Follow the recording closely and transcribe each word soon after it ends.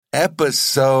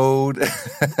Episode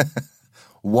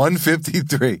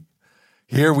 153.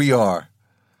 Here we are.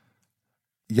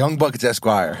 Young Buckets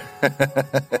Esquire.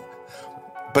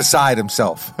 Beside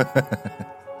himself.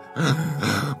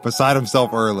 Beside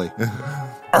himself early.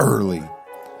 Early.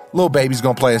 Little Baby's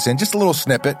going to play us in just a little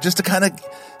snippet just to kind of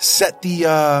set the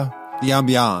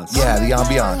ambiance. Yeah, the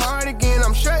ambiance.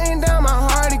 I'm shutting down my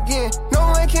heart again. No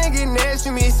one can get next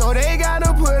to me, so they got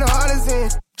to put orders in.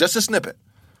 Just a snippet.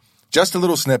 Just a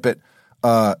little snippet.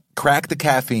 Crack the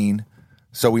caffeine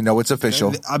so we know it's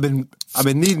official. I've been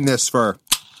needing this for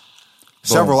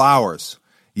several hours.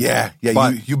 Yeah.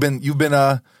 But you've been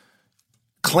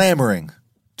clamoring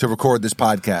to record this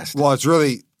podcast. Well,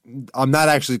 I'm not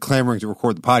actually clamoring to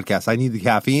record the podcast. I need the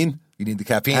caffeine. You need the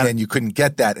caffeine, and you couldn't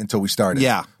get that until we started.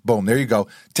 Yeah. Boom, there you go.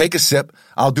 Take a sip.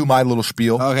 I'll do my little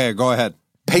spiel. Okay, go ahead.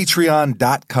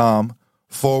 Patreon.com/Mr.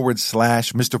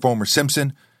 Fomer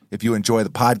Simpson. If you enjoy the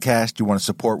podcast, you want to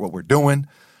support what we're doing.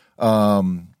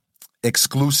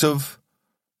 Exclusive,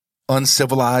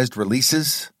 uncivilized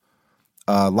releases.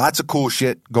 Lots of cool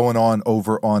shit going on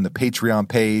over on the Patreon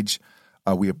page.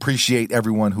 We appreciate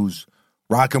everyone who's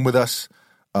rocking with us.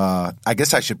 I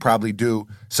guess I should probably do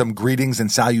some greetings and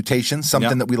salutations,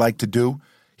 something that we like to do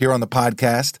here on the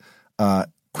podcast.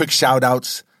 Quick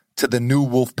shout-outs to the new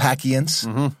Wolfpackians.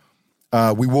 Mm-hmm.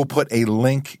 We will put a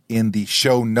link in the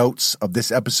show notes of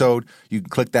this episode. You can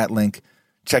click that link,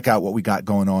 check out what we got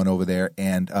going on over there,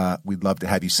 and we'd love to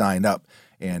have you sign up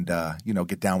and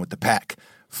get down with the pack.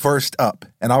 First up,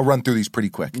 and I'll run through these pretty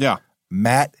quick. Yeah.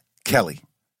 Matt Kelly.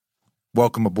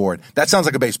 Welcome aboard. That sounds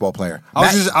like a baseball player. I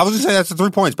was just going to say that's a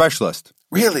 3-point specialist.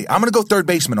 Really? I'm going to go third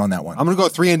baseman on that one. I'm going to go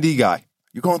 3-and-D guy.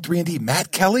 You're going 3-and-D? Matt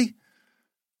Kelly?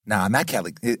 Nah, Matt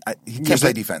Kelly. He can't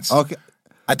play defense. Okay.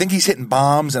 I think he's hitting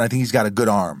bombs, and I think he's got a good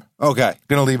arm. Okay.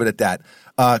 Going to leave it at that.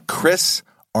 Chris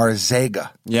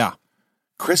Arcega. Yeah.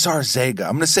 Chris Arcega.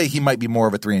 I'm going to say he might be more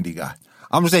of a 3-and-D guy.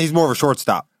 I'm going to say he's more of a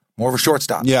shortstop. More of a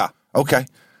shortstop? Yeah. Okay.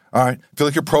 All right. I feel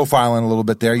like you're profiling a little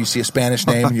bit there. You see a Spanish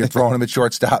name, and you're throwing him at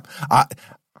shortstop.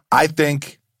 I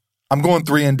think I'm going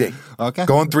 3-and-D. Okay.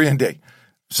 Going 3-and-D.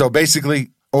 So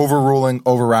basically overriding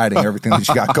everything that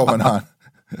you got going on.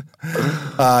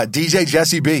 DJ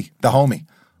Jesse B, the homie.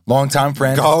 Longtime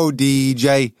friend. Go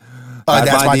DJ.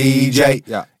 That's my DJ.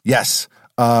 Yeah. Yes.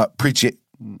 Appreciate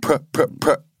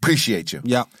you.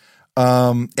 Yeah.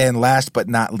 And last but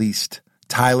not least,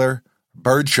 Tyler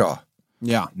Birdshaw.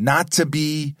 Yeah. Not to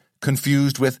be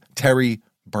confused with Terry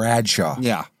Bradshaw.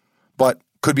 Yeah. But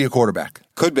could be a quarterback.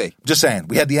 Could be. Just saying.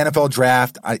 We had the NFL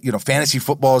draft. Fantasy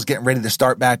football is getting ready to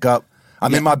start back up.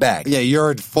 I'm in my bag. Yeah,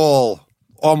 you're in full,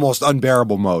 almost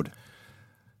unbearable mode.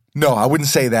 No, I wouldn't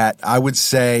say that. I would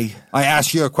say I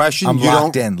ask you a question. I'm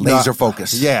locked in, laser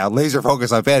focus. Yeah, laser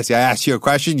focus on fantasy. I ask you a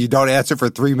question, you don't answer for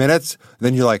 3 minutes,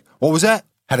 then you're like, what was that?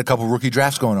 Had a couple rookie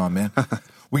drafts going on, man.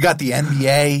 We got the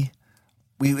NBA.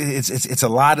 It's a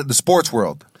lot of the sports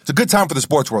world. It's a good time for the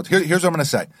sports world. Here's what I'm going to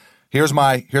say. Here's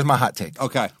my hot take.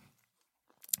 Okay.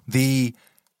 The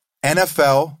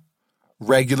NFL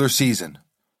regular season,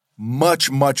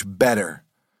 much, much better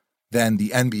than the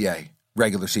NBA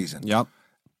regular season. Yep.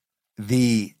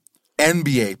 The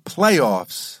NBA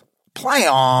playoffs,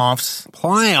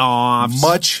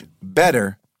 much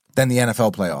better than the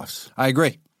NFL playoffs. I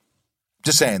agree.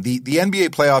 Just saying, the NBA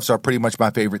playoffs are pretty much my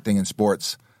favorite thing in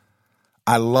sports.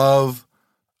 I love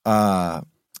the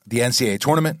NCAA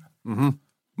tournament,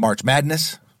 March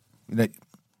Madness,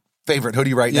 favorite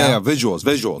hoodie right now. Yeah, visuals.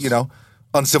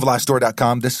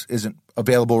 Uncivilizedstore.com. This isn't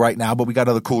available right now, but we got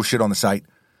other cool shit on the site.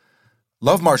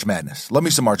 Love March Madness. Love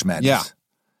me some March Madness. Yeah.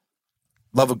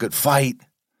 Love a good fight,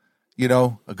 a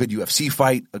good UFC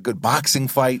fight, a good boxing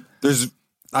fight.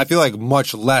 I feel like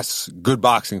much less good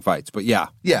boxing fights, but yeah.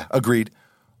 Yeah, agreed.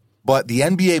 But the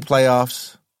NBA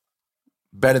playoffs,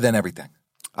 better than everything.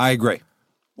 I agree.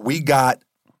 We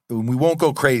won't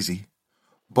go crazy,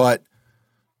 but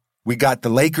we got the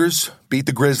Lakers beat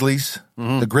the Grizzlies.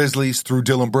 The Grizzlies threw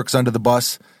Dylan Brooks under the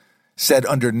bus, said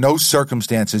under no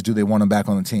circumstances do they want him back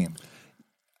on the team.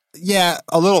 Yeah,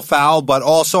 a little foul, but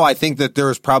also I think that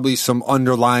there's probably some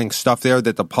underlying stuff there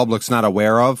that the public's not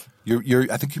aware of.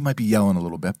 I think you might be yelling a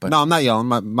little bit, but no, I'm not yelling.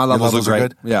 My levels are great.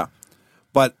 Good? Yeah,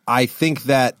 but I think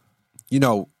that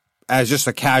as just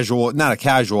not a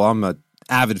casual. I'm an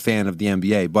avid fan of the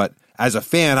NBA, but as a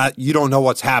fan, you don't know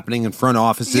what's happening in front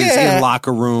offices, in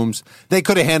locker rooms. They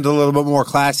could have handled it a little bit more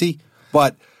classy,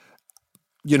 but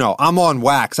I'm on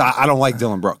wax. I don't like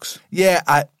Dylan Brooks. Yeah,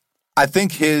 I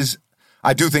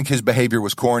do think his behavior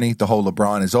was corny, the whole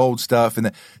LeBron is old stuff.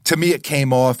 And to me, it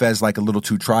came off as like a little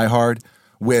too try hard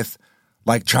with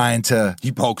like trying to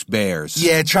He pokes bears.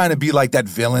 Yeah, trying to be like that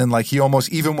villain. Like he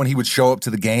almost, even when he would show up to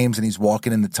the games and he's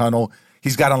walking in the tunnel,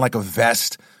 he's got on like a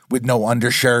vest with no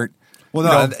undershirt.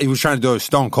 Well, no, he was trying to do a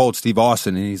Stone Cold Steve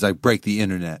Austin, and he's like, break the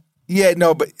internet. Yeah,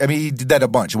 no, but I mean, he did that a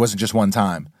bunch. It wasn't just one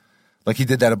time. Like he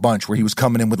did that a bunch where he was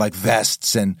coming in with like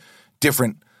vests and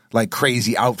different like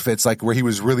crazy outfits, like where he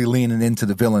was really leaning into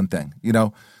the villain thing, you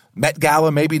know? Met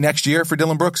Gala maybe next year for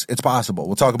Dylan Brooks. It's possible.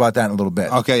 We'll talk about that in a little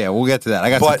bit. Okay, yeah, we'll get to that. I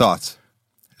got some thoughts.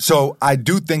 So I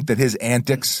do think that his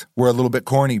antics were a little bit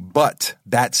corny, but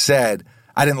that said,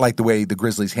 I didn't like the way the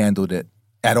Grizzlies handled it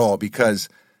at all because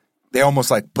they almost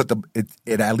like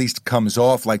it at least comes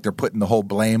off like they're putting the whole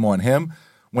blame on him,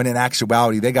 when in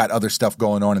actuality they got other stuff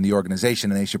going on in the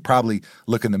organization and they should probably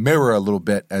look in the mirror a little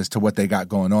bit as to what they got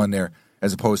going on there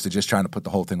as opposed to just trying to put the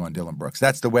whole thing on Dylan Brooks.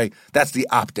 That's the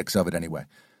optics of it anyway.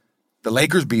 The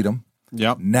Lakers beat them.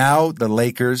 Yep. Now the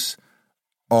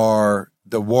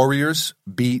Warriors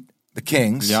beat the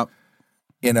Kings. Yep.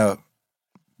 In a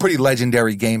pretty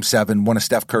legendary Game 7, one of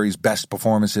Steph Curry's best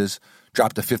performances.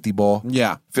 Dropped a 50 ball.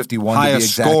 Yeah. 51 to be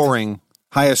exact.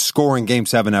 Highest scoring Game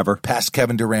 7 ever. Past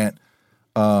Kevin Durant.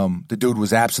 The dude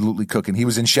was absolutely cooking. He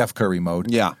was in Chef Curry mode.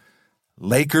 Yeah.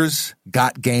 Lakers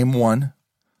got Game 1.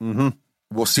 Mm-hmm.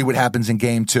 We'll see what happens in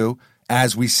Game 2.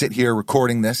 As we sit here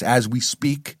recording this, as we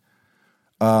speak,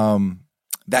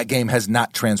 that game has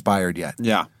not transpired yet.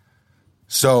 Yeah.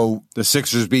 So the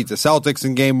Sixers beat the Celtics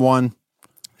in Game 1.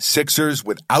 Sixers,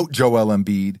 without Joel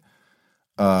Embiid,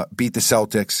 beat the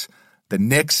Celtics. The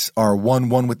Knicks are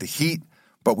 1-1 with the Heat,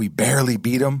 but we barely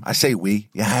beat them. I say we.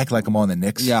 Yeah, I act like I'm on the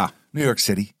Knicks. Yeah. New York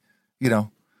City. You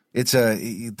know, there's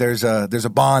a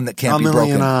bond that can't be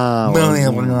broken.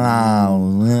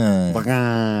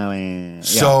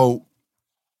 So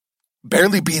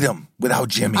barely beat them without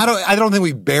Jimmy. I don't think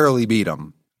we barely beat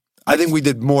them. I think we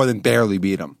did more than barely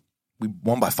beat them. We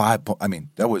won by 5 points. I mean,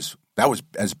 that was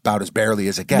about as barely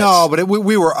as it gets. No, but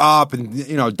we were up,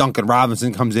 and Duncan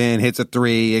Robinson comes in, hits a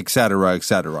 3, et cetera, et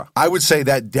cetera. I would say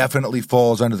that definitely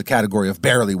falls under the category of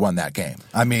barely won that game.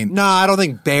 I mean, no, I don't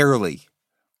think barely.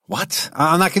 What?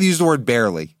 I'm not going to use the word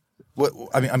barely. What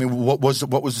was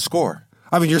the score?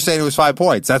 I mean, you're saying it was 5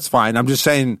 points. That's fine. I'm just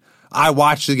saying I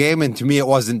watched the game, and to me, it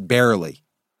wasn't barely.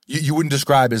 You wouldn't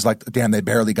describe it as like, damn, they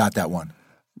barely got that one.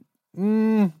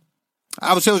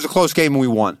 I would say it was a close game, and we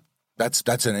won.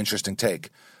 That's an interesting take.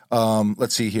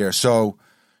 Let's see here. So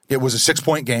it was a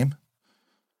 6-point game.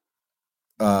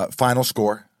 Final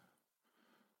score.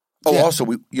 Oh, yeah. Also,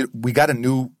 we got a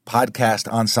new podcast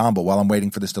ensemble while I'm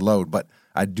waiting for this to load, but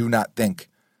I do not think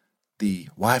the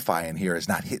Wi-Fi in here is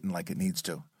not hitting like it needs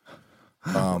to.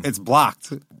 It's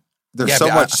blocked. There's so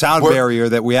much sound barrier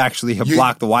that we actually have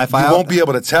blocked the Wi-Fi out. You won't be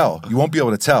able to tell. You won't be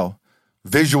able to tell.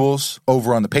 Visuals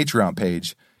over on the Patreon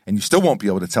page, and you still won't be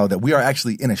able to tell that we are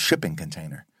actually in a shipping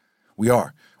container. We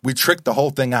are. We tricked the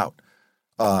whole thing out.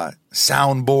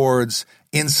 Soundboards,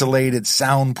 insulated,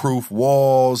 soundproof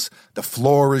walls. The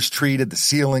floor is treated. The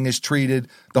ceiling is treated.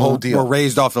 The whole deal. We're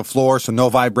raised off the floor, so no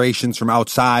vibrations from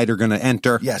outside are going to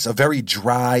enter. Yes, a very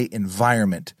dry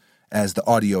environment, as the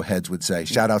audio heads would say.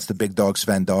 Shout-outs to Big Dog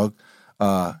Sven Dog,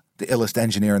 the illest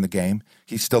engineer in the game.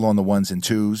 He's still on the 1s and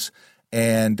 2s.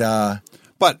 And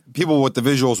but people with the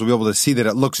visuals will be able to see that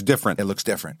it looks different. It looks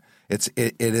different. It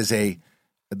is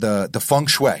the feng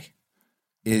shui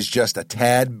is just a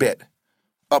tad bit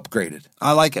upgraded.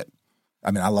 I like it.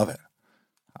 I mean, I love it.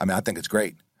 I mean, I think it's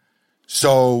great.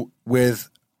 So with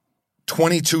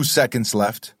 22 seconds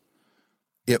left,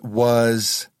 it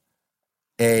was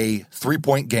a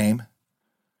 3-point game.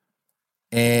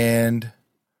 And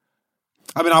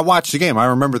I mean, I watched the game. I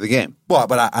remember the game. Well,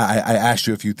 but I asked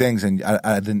you a few things, and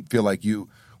I didn't feel like you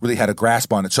really had a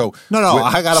grasp on it. So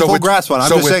I got a full grasp on it. I'm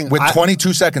just saying. With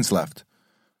 22 seconds left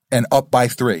and up by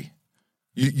 3,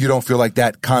 you don't feel like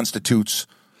that constitutes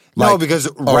because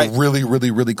a really,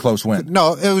 really, really close win.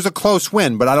 No, it was a close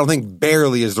win, but I don't think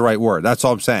barely is the right word. That's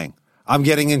all I'm saying. I'm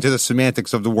getting into the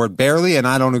semantics of the word barely, and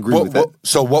I don't agree with it.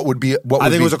 So what would be? I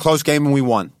think it was a close game, and we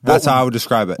won. That's how I would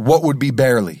describe it. What would be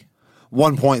barely?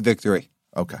 1-point victory.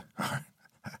 Okay. All right.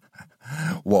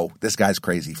 Whoa, this guy's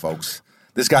crazy, folks.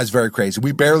 This guy's very crazy.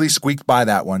 We barely squeaked by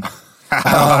that one.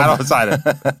 I don't sign it.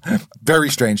 Very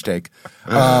strange take.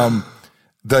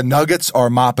 The Nuggets are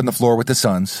mopping the floor with the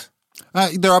Suns.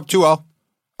 They're up 2-0.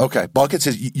 Okay. Bucket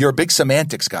says you're a big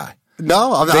semantics guy.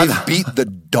 No, they've beat the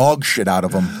dog shit out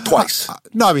of them twice.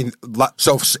 No, I mean,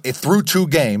 so through 2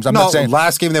 games. I'm not saying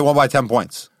last game they won by 10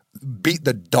 points. Beat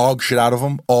the dog shit out of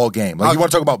them all game. Like you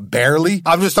want to talk about barely?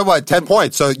 I'm just talking about 10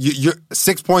 points. So you're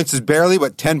 6 points is barely,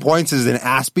 but 10 points is an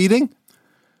ass beating.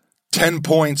 10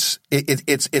 points.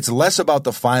 It's less about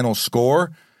the final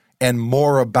score and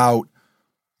more about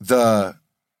the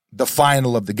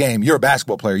final of the game. You're a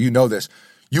basketball player. You know this.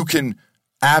 You can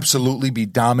absolutely be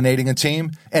dominating a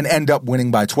team and end up winning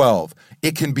by 12.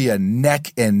 It can be a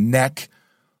neck and neck,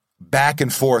 back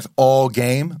and forth all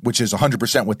game, which is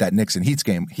 100% what that Knicks and Heat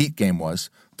game was.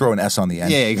 Throw an S on the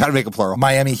end. Yeah, you got to make a plural.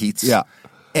 Miami Heats. Yeah.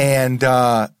 And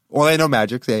Orlando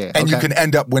Magic. Yeah. And you can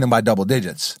end up winning by double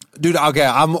digits. Dude, okay,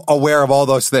 I'm aware of all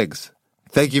those things.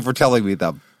 Thank you for telling me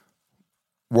them.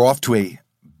 We're off to a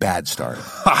bad start.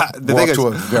 I think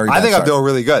I'm doing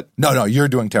really good. No, you're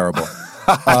doing terrible.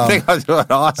 I think I'm doing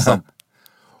awesome.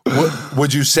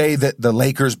 Would you say that the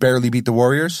Lakers barely beat the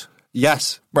Warriors?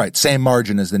 Yes. Right, same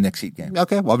margin as the Knicks Heat game.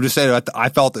 Okay, well, I'm just saying I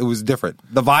felt it was different.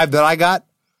 The vibe that I got,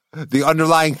 the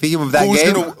underlying theme of that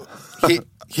game.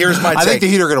 Here's my take. I think the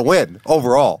Heat are going to win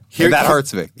overall. That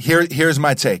hurts me. Here's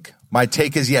my take. My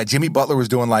take is, Jimmy Butler was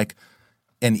doing like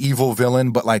an evil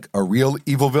villain, but like a real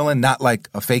evil villain, not like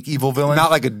a fake evil villain.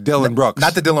 Not like a Dylan Brooks.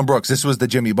 Not the Dylan Brooks. This was the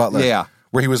Jimmy Butler. Yeah.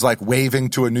 Where he was like waving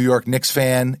to a New York Knicks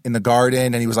fan in the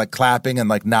Garden, and he was like clapping and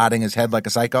like nodding his head like a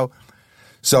psycho.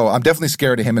 So I'm definitely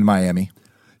scared of him in Miami.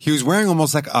 He was wearing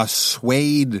almost like a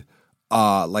suede,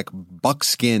 like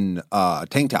buckskin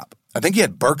tank top. I think he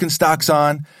had Birkenstocks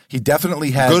on. He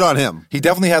definitely had... Good on him. He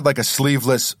definitely had like a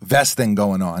sleeveless vest thing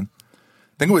going on.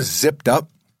 I think it was zipped up.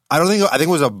 I think it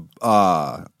was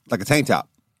like a tank top.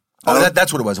 Oh,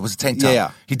 that's what it was. It was a tank top.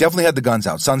 Yeah. He definitely had the guns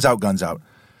out. Suns out, guns out.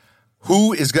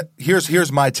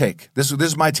 Here's my take. This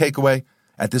is my takeaway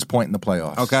at this point in the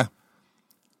playoffs. Okay.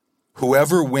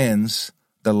 Whoever wins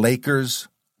the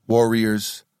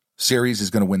Lakers-Warriors series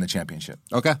is going to win the championship.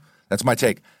 Okay. That's my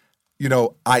take. You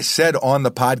know, I said on the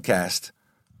podcast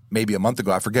maybe a month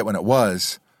ago, I forget when it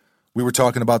was, we were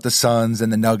talking about the Suns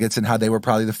and the Nuggets and how they were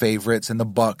probably the favorites, and the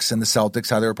Bucks and the Celtics,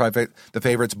 how they were probably the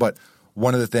favorites. But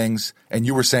one of the things, and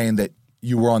you were saying that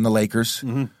you were on the Lakers.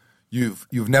 Mm-hmm.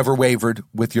 You've never wavered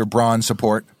with your Bron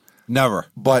support. Never.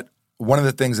 But one of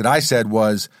the things that I said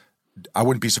was I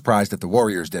wouldn't be surprised if the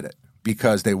Warriors did it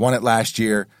because they won it last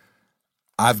year.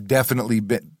 I've definitely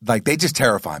been, like, they just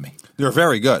terrify me. They're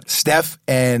very good. Steph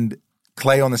and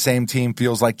Clay on the same team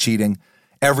feels like cheating.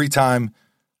 Every time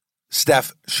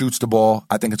Steph shoots the ball,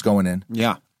 I think it's going in.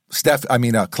 Yeah.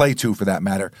 Clay too, for that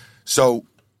matter. So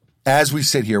as we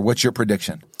sit here, what's your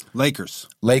prediction? Lakers.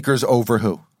 Lakers over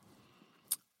who?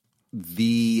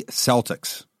 The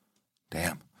Celtics.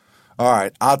 Damn. All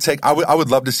right. I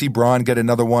would love to see Bron get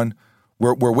another one.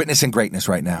 We're witnessing greatness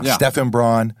right now. Yeah. Steph and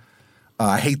Bron.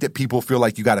 I hate that people feel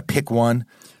like you got to pick one.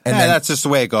 And then, that's just the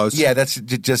way it goes. Yeah, that's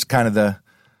just kind of the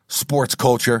sports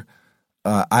culture.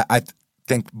 I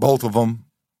think both of them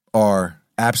are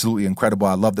absolutely incredible.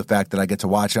 I love the fact that I get to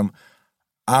watch them.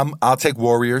 I'll take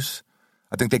Warriors.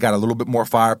 I think they got a little bit more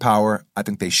firepower. I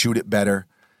think they shoot it better.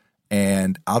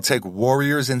 And I'll take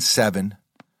Warriors in 7.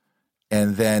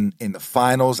 And then in the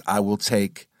finals, I will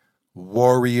take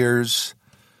Warriors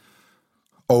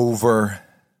over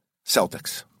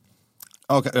Celtics.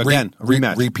 Okay, again,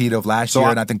 rematch. Repeat of last year,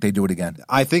 and I think they do it again.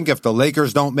 I think if the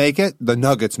Lakers don't make it, the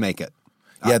Nuggets make it.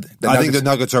 Yeah, I think the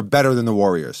Nuggets are better than the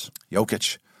Warriors.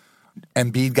 Jokic.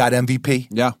 Embiid got MVP.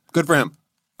 Yeah, good for him.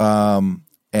 Now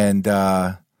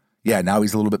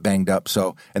he's a little bit banged up.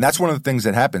 So, and that's one of the things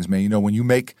that happens, man. You know, when you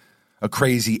make a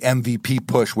crazy MVP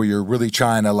push where you're really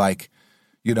trying to, like,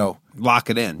 you know, lock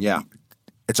it in. Yeah.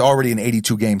 It's already an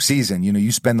 82-game season. You know,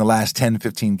 you spend the last 10,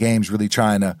 15 games really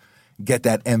trying to get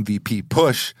that MVP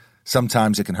push.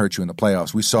 Sometimes it can hurt you in the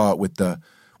playoffs. We saw it with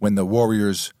when the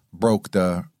Warriors broke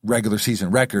the regular season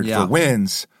record for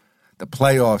wins. The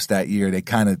playoffs that year, they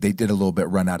did a little bit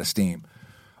run out of steam.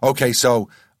 Okay, so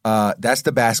that's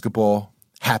the basketball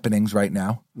happenings right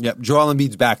now. Yep. Joel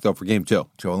Embiid's back, though, for game 2.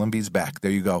 Joel Embiid's back. There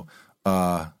you go.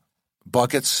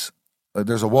 Buckets.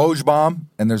 There's a Woj bomb,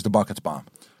 and there's the Buckets bomb.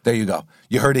 There you go.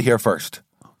 You heard it here first.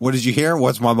 What did you hear?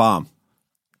 What's my bomb?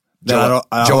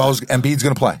 Embiid's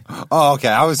going to play. Oh, okay.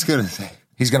 I was going to say.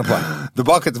 He's going to play. The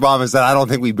Buckets bomb is that I don't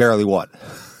think we barely won.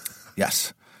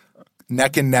 Yes.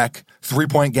 Neck and neck.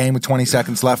 3-point game with 20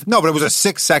 seconds left. No, but it was a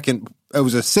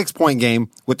 6-point game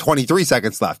with 23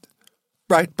 seconds left.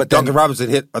 Right. But then Duncan Robinson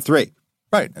hit a 3.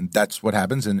 Right. And that's what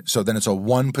happens. And so then it's a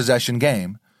 1-possession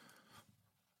game.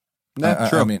 That's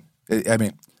true. I mean,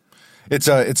 it's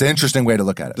an interesting way to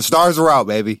look at it. The stars were out,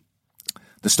 baby.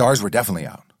 The stars were definitely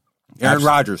out. Aaron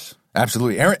Rodgers.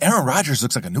 Absolutely. Aaron Rodgers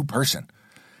looks like a new person.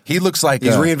 He looks like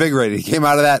he's reinvigorated. He came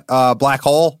out of that black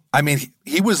hole. I mean,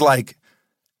 he was like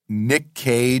Nick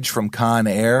Cage from Con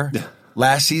Air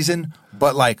last season,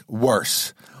 but like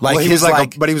worse. Like he was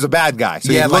but he was a bad guy.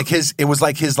 So yeah, it was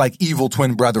like his like evil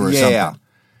twin brother or something. Yeah.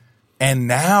 And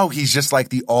now he's just like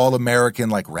the all-American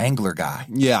like Wrangler guy.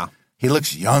 Yeah. He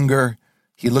looks younger.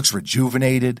 He looks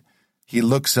rejuvenated. He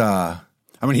looks. I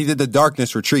mean, he did the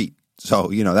darkness retreat, so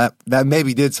that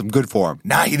maybe did some good for him.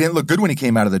 Nah, he didn't look good when he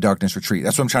came out of the darkness retreat.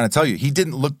 That's what I'm trying to tell you. He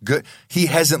didn't look good. He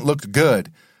hasn't looked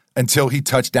good until he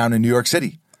touched down in New York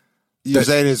City. You're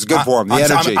saying it's good for him, the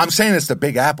energy. I'm saying it's the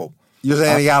Big Apple. You're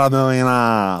saying he got $1 million.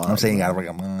 I'm saying he got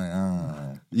 $1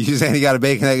 million. You saying he got a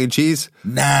bacon, egg, and cheese?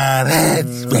 Nah,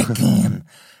 that's bacon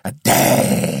a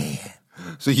day.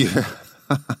 So you're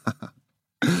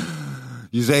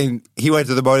saying he went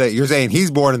to the bodega. You're saying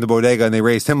he's born in the bodega and they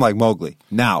raised him like Mowgli.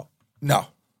 Now. No,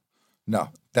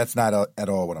 that's not at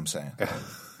all what I'm saying.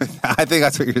 I think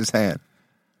that's what you're saying.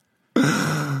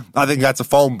 I think that's a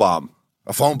foam bomb.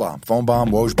 A foam bomb,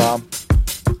 Woj bomb.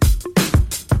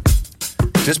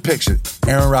 Just picture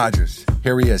Aaron Rodgers.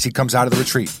 Here he is. He comes out of the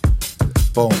retreat.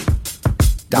 Boom.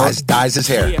 Dyes his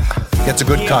hair. Gets a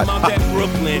good cut. I'm out at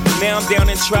Brooklyn. Now I'm down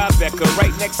in Tribeca,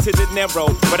 right next to De Niro.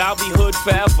 But I'll be hood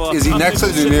forever. Is he next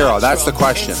to De Niro? That's the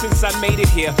question. And since I made it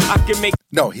here, I can make.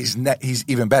 No, he's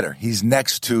even better. He's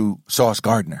next to Sauce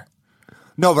Gardner.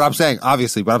 No, but I'm saying,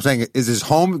 obviously, is his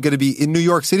home going to be in New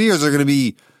York City or is it going to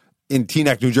be in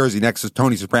Teaneck, New Jersey, next to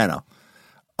Tony Soprano?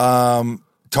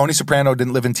 Tony Soprano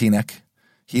didn't live in Teaneck.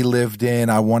 He lived in,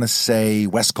 I want to say,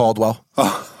 West Caldwell.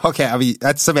 Oh, okay. I mean,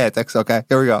 that's semantics. Okay.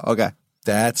 Here we go. Okay.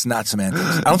 That's not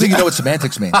semantics. I don't think you know what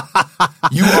semantics mean.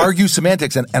 You argue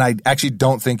semantics, and I actually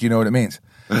don't think you know what it means.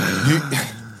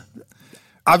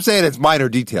 I'm saying it's minor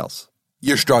details.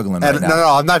 You're struggling right now. No,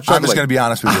 I'm not struggling. I'm just going to be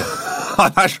honest with you.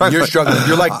 I'm not struggling. You're struggling.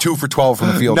 You're like 2 for 12 from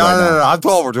the field right now. No. I'm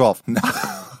 12 for 12.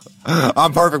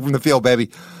 I'm perfect from the field,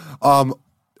 baby.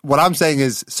 What I'm saying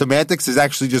is semantics is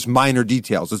actually just minor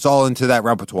details. It's all into that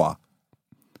repertoire.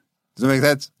 Does it make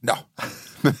sense? No.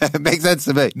 It makes sense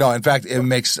to me. No, in fact, it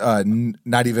makes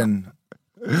not even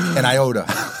an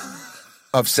iota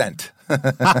of scent.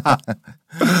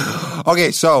 Okay,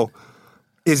 so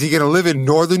is he going to live in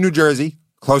northern New Jersey,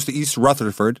 close to East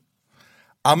Rutherford?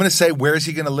 I'm going to say, where is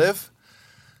he going to live?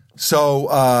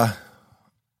 So,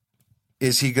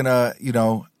 is he going to,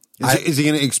 Is he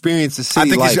going to experience the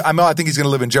city life? I think he's going to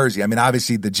live in Jersey. I mean,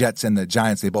 obviously, the Jets and the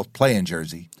Giants, they both play in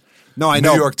Jersey. No, I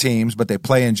know. New York teams, but they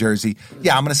play in Jersey.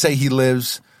 Yeah, I'm going to say he's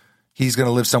going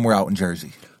to live somewhere out in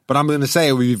Jersey. But I'm going to say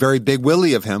it would be very Big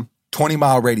Willie of him.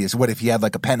 20-mile radius. What, if he had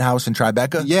like a penthouse in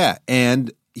Tribeca? Yeah, and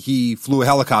he flew a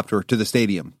helicopter to the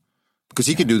stadium because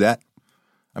he could do that.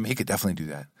 I mean, he could definitely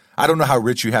do that. I don't know how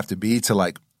rich you have to be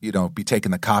to be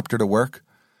taking the copter to work,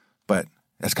 but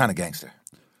that's kind of gangster.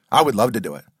 I would love to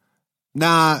do it.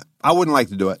 Nah, I wouldn't like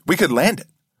to do it. We could land it.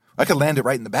 I could land it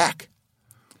right in the back.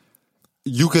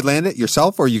 You could land it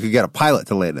yourself, or you could get a pilot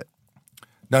to land it.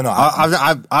 No.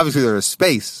 Obviously, there's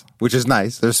space, which is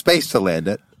nice. There's space to land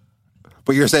it.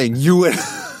 But you're saying you would...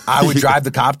 I would drive the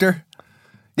copter?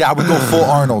 Yeah, I would go full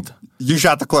Arnold. You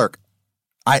shot the clerk.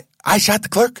 I shot the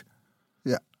clerk?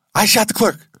 Yeah. I shot the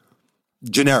clerk.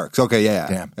 Generics. Okay,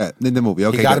 yeah. Damn. In the movie.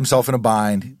 Okay, he got himself in a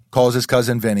bind, calls his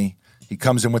cousin Vinny. He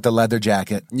comes in with the leather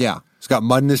jacket. Yeah. He's got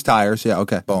mud in his tires. Yeah,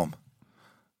 okay. Boom.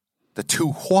 The two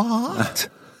what?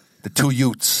 The two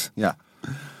Utes. Yeah.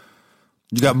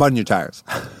 You got mud in your tires.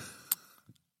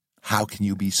 How can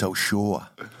you be so sure?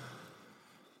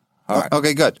 All right.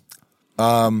 Okay, good.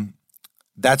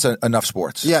 That's enough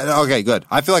sports. Yeah, okay, good.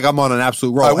 I feel like I'm on an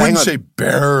absolute roll. I wouldn't say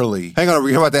barely. Hang on, are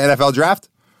we talking about the NFL draft?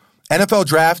 NFL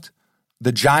draft,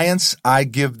 the Giants, I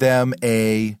give them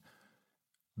a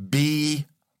B+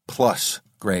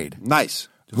 grade. Nice.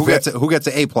 Who gets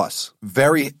an A+?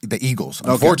 The Eagles.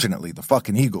 Okay. Unfortunately, the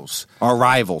fucking Eagles. Our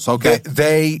rivals, okay.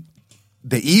 The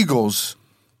Eagles,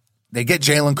 they get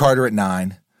Jalen Carter at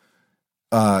 9.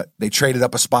 They traded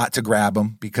up a spot to grab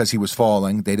him because he was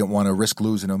falling. They didn't want to risk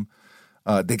losing him.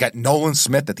 They got Nolan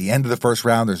Smith at the end of the first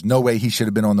round. There's no way he should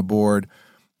have been on the board.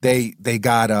 They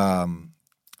got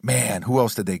who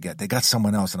else did they get? They got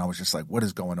someone else, and I was just like, what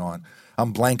is going on?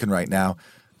 I'm blanking right now.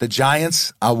 The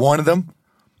Giants, I wanted them.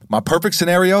 My perfect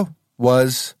scenario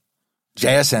was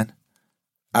JSN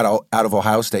out of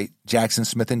Ohio State, Jackson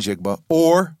Smith and Jigba,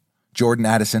 or Jordan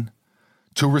Addison.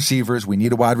 2 receivers. We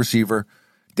need a wide receiver.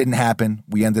 Didn't happen.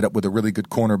 We ended up with a really good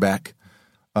cornerback,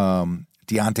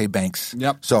 Deonte Banks.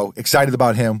 Yep. So excited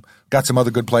about him. Got some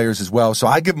other good players as well. So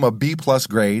I give him a B+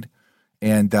 grade,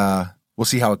 and we'll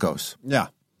see how it goes. Yeah.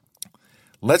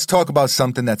 Let's talk about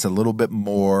something that's a little bit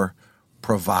more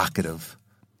provocative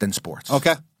than sports.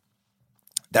 Okay.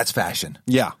 That's fashion.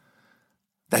 Yeah.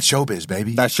 That's showbiz,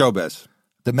 baby. That's showbiz.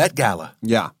 The Met Gala.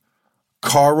 Yeah.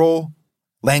 Karl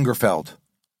Lagerfeld. Is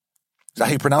that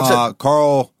how you pronounce it?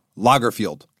 Karl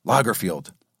Lagerfeld.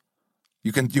 Lagerfeld.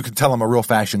 You can tell I'm a real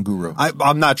fashion guru.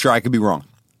 I'm not sure. I could be wrong.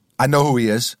 I know who he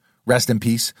is. Rest in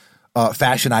peace.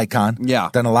 fashion icon. Yeah.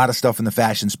 Done a lot of stuff in the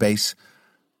fashion space.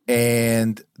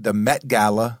 And the Met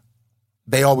Gala,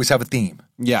 they always have a theme.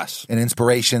 Yes. An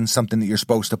inspiration, something that you're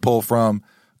supposed to pull from.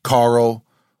 Carl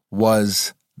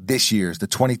was this year's, the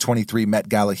 2023 Met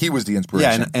Gala. He was the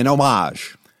inspiration. Yeah, an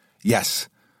homage. Yes.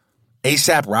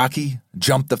 ASAP Rocky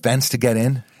jumped the fence to get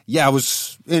in. Yeah, it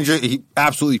was injured. He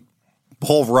absolutely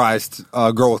pulverized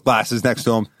a girl with glasses next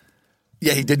to him.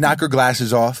 Yeah, he did knock her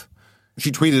glasses off.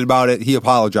 She tweeted about it. He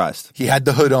apologized. He had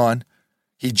the hood on.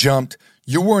 He jumped.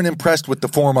 You weren't impressed with the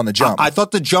form on the jump. I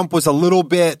thought the jump was a little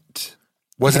bit...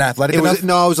 Wasn't athletic enough?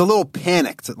 No, I was a little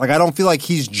panicked. Like, I don't feel like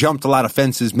he's jumped a lot of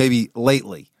fences maybe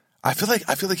lately. I feel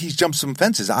like he's jumped some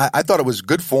fences. I thought it was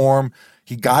good form.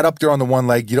 He got up there on the one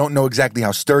leg. You don't know exactly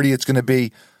how sturdy it's going to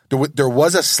be. There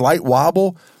was a slight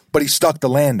wobble, but he stuck the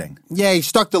landing. Yeah, he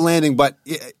stuck the landing, but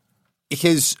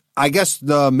I guess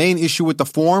the main issue with the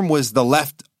form was the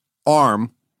left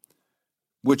arm,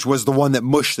 which was the one that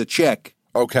mushed the chick.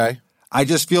 Okay. I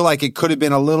just feel like it could have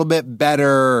been a little bit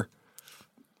better,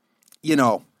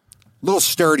 a little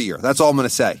sturdier. That's all I'm going to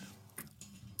say.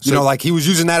 Like he was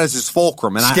using that as his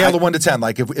fulcrum. And scale of 1 to 10,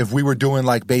 like if we were doing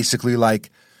like basically like,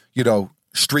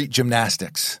 street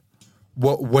gymnastics,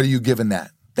 what are you giving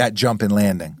that jump and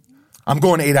landing? I'm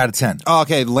going 8 out of 10.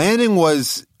 Okay, landing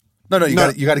was... No, you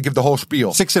got to give the whole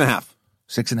spiel. 6.5.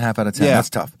 6.5 out of 10. Yeah. That's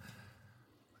tough.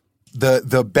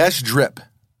 The best drip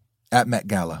at Met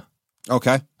Gala.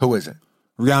 Okay. Who is it?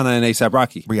 Rihanna and A$AP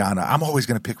Rocky. Rihanna. I'm always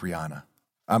going to pick Rihanna.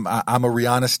 I'm a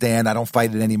Rihanna stan. I don't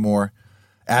fight it anymore.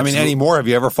 Anymore? Have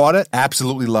you ever fought it?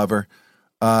 Absolutely love her.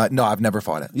 No, I've never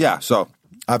fought it. Yeah, so.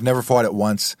 I've never fought it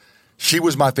once. She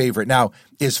was my favorite. Now,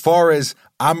 as far as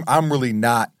I'm really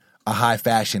not a high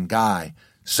fashion guy.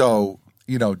 So,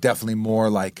 definitely more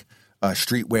like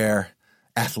streetwear,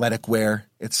 athletic wear,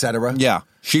 etc. Yeah.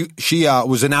 She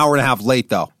was an hour and a half late,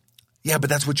 though. Yeah,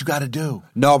 but that's what you got to do.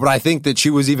 No, but I think that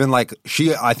she was even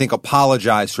I think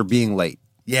apologized for being late.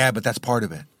 Yeah, but that's part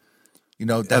of it.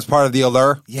 That's part of the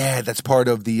allure? Yeah, that's part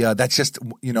of the, that's just,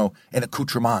 an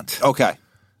accoutrement. Okay.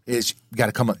 Is you got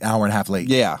to come an hour and a half late.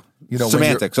 Yeah.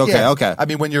 Semantics. Okay. Okay. I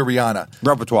mean, when you're Rihanna.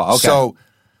 Repertoire. Okay. So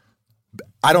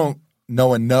I don't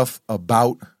know enough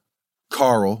about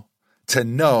Carl to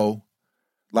know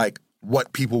like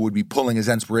what people would be pulling as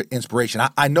inspiration.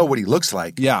 I know what he looks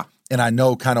like. Yeah. And I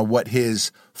know kind of what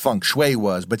his feng shui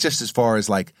was, but just as far as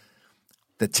like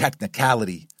the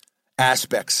technicality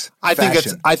aspects, I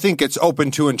think it's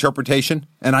open to interpretation,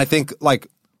 and I think like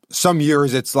some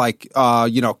years it's like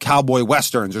cowboy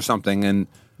westerns or something, and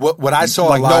what I saw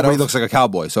like a lot nobody of, looks like a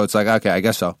cowboy, so it's like okay, I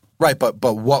guess so. Right, but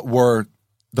what were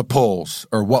the pulls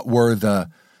or what were the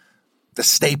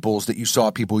staples that you saw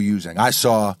people using? I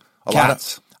saw a lot of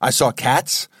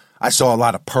cats. I saw a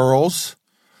lot of pearls.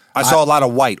 I saw a lot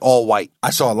of white, all white. I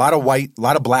saw a lot of white, a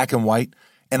lot of black and white,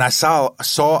 and I saw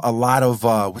a lot of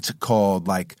what's it called,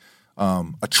 like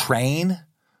a train,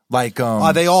 like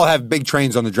they all have big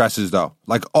trains on the dresses though,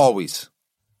 like always.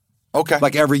 Okay,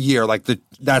 like every year, like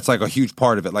that's like a huge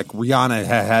part of it. Like Rihanna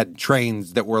had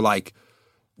trains that were like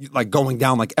going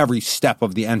down like every step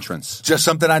of the entrance. Just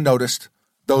something I noticed.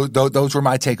 Those were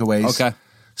my takeaways. Okay,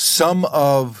 some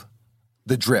of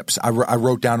the drips I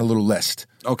wrote down a little list.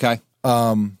 Okay.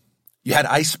 You had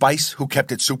Ice Spice, who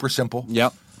kept it super simple.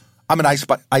 Yep. I'm an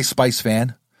Ice Spice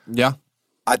fan. Yeah.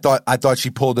 I thought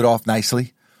she pulled it off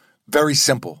nicely. Very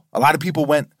simple. A lot of people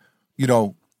went,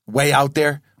 way out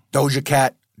there. Doja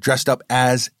Cat dressed up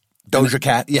as Doja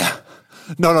Cat. Yeah.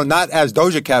 No, not as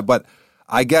Doja Cat, but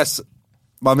I guess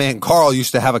my man Carl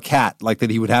used to have a cat like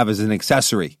that he would have as an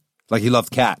accessory. Like he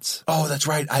loved cats. Oh, that's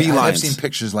right. I have seen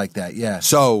pictures like that. Yeah.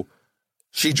 So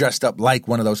she dressed up like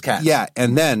one of those cats. Yeah,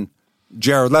 and then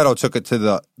Jared Leto took it to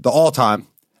the all-time,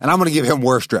 and I'm going to give him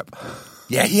worst drip.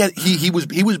 Yeah, he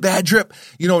was bad drip.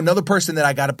 Another person that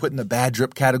I got to put in the bad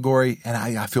drip category, and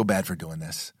I feel bad for doing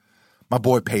this. My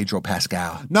boy Pedro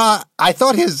Pascal. No, I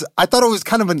thought it was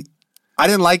kind of I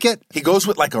didn't like it. He goes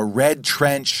with like a red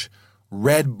trench,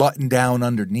 red button down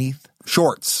underneath.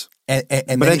 Shorts. And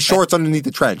then shorts underneath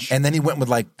the trench. And then he went with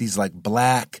like these like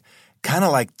black, kind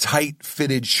of like tight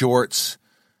fitted shorts.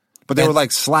 But they were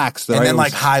like slacks, though. And then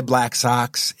like high black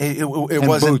socks. It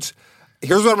wasn't. Boots.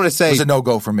 Here's what I'm going to say. It was a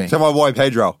no-go for me. To my boy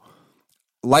Pedro.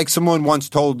 Like someone once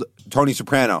told Tony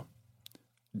Soprano,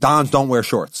 Dons don't wear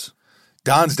shorts.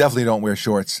 Dons definitely don't wear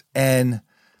shorts. And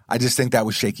I just think that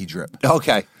was shaky drip.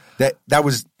 Okay. That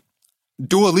was...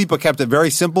 Dua Lipa kept it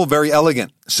very simple, very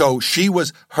elegant. So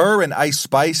her and Ice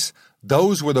Spice,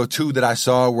 those were the two that I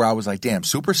saw where I was like, damn,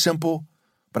 super simple,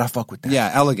 but I fuck with that.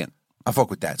 Yeah, elegant. I fuck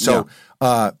with that. So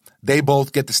they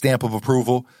both get the stamp of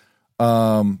approval.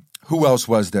 Who else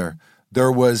was there?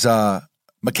 There was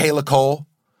Michaela Cole.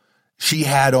 She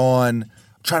had on, I'm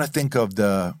trying to think of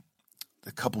the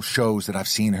couple shows that I've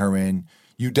seen her in.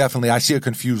 You definitely, I see a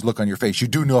confused look on your face. You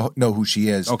do know who she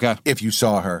is. Okay. If you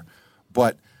saw her.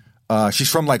 But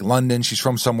she's from like London. She's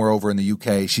from somewhere over in the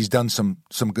UK. She's done some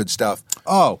good stuff.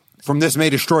 Oh, from This May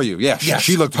Destroy You. Yeah, Yes,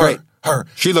 she looked great.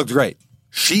 She looked great.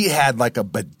 She had like a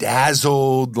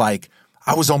bedazzled, like,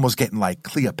 I was almost getting like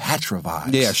Cleopatra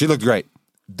vibes. Yeah, she looked great.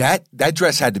 That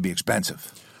dress had to be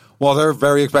expensive. Well, they're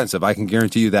very expensive. I can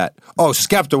guarantee you that. Oh,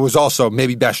 Skepta was also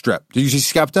maybe best drip. Did you see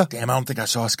Skepta? Damn, I don't think I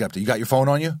saw Skepta. You got your phone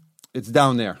on you? It's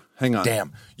down there. Hang on.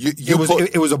 Damn.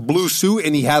 It was a blue suit,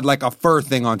 and he had like a fur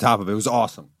thing on top of it. It was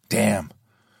awesome. Damn.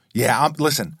 Yeah,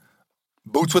 listen,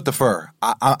 boots with the fur.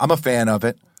 I'm a fan of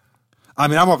it. I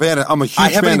mean, I'm a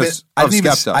huge fan of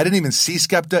Skepta. I didn't even see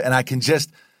Skepta, and I can just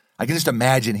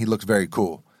imagine he looks very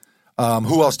cool.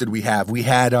 Who else did we have? We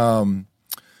had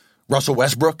Russell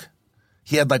Westbrook.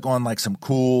 He had like on like some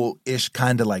cool-ish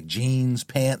kind of like jeans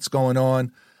pants going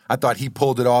on. I thought he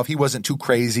pulled it off. He wasn't too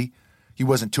crazy. He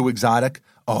wasn't too exotic.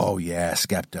 Oh yeah,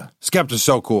 Skepta. Skepta's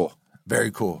so cool.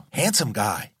 Very cool. Handsome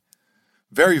guy.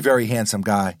 Very, very handsome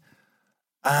guy.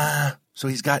 So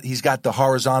he's got the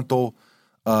horizontal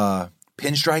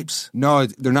pinstripes. No,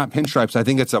 they're not pinstripes. I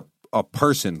think it's a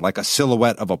person, like a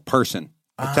silhouette of a person.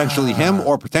 Potentially him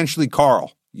or potentially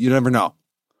Carl. You never know.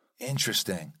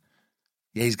 Interesting.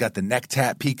 Yeah, he's got the neck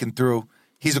tat peeking through.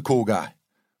 He's a cool guy.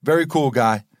 Very cool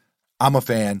guy. I'm a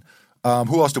fan.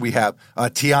 Who else do we have?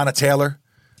 Tiana Taylor.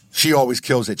 She always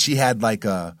kills it. She had like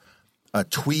a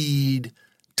tweed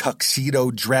tuxedo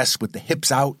dress with the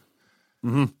hips out.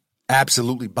 Mm-hmm.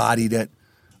 Absolutely bodied it.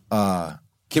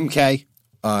 Kim K.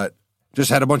 Just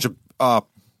had a bunch of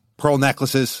pearl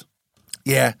necklaces.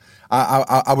 Yeah,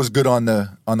 I was good on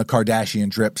the Kardashian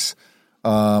drips.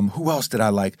 Who else did I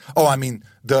like? Oh, I mean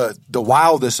the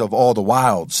wildest of all the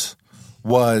wilds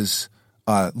was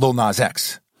Lil Nas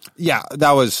X. Yeah,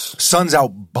 that was Suns out,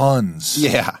 buns.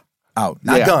 Yeah, out,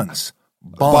 not guns.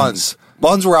 Buns.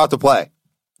 Buns were out to play.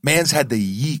 Man's had the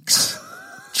Yeeks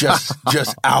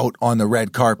just out on the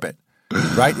red carpet.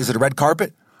 Right? Is it a red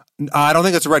carpet? I don't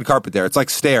think it's a red carpet there. It's like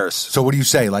stairs. So what do you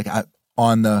say? Like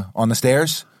on the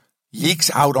stairs? Yeeks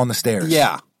out on the stairs.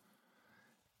 Yeah.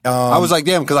 I was like,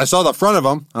 damn, because I saw the front of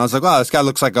him. I was like, wow, this guy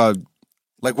looks like a...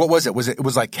 Like, what was it? It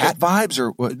was like cat vibes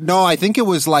or what? No, I think it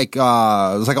was like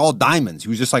all diamonds. He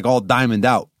was just like all diamond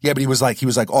out. Yeah, but he was like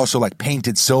also like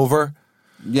painted silver.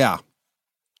 Yeah.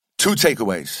 2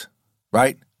 takeaways,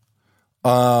 right?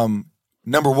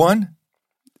 Number 1.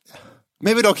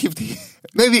 Maybe don't keep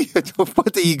maybe put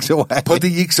the Yeeks away. Put the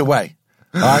Yeeks away.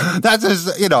 All right? That's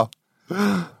just,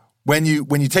 When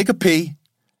you take a pee,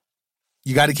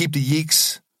 you got to keep the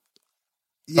Yeeks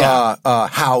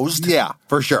housed. Yeah,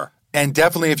 for sure. And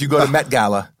definitely if you go to Met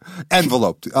Gala.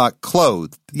 Enveloped,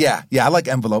 clothed. Yeah, I like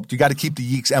enveloped. You got to keep the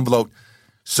Yeeks enveloped.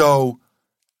 So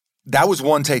that was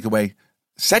one takeaway.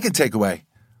 Second takeaway,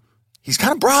 he's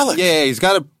kind of brolic. Yeah, he's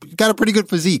got a pretty good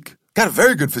physique. Got a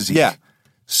very good physique. Yeah.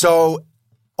 So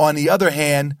on the other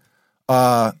hand,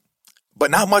 but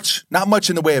not much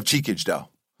in the way of cheekage though.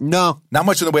 No, not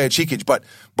much in the way of cheekage, but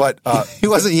he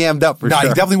wasn't yammed up for sure. No,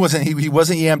 he definitely wasn't. He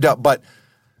wasn't yammed up, but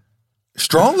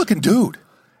strong looking dude.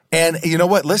 And you know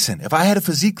what? Listen, if I had a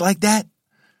physique like that,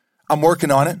 I'm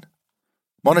working on it.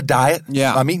 I'm on a diet.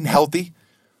 Yeah, I'm eating healthy,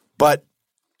 but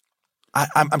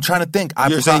I'm trying to think.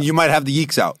 You're saying you might have the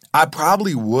Yeeks out. I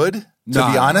probably would, to be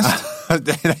honest.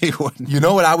 You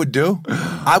know what I would do?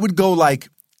 I would go like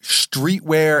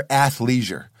streetwear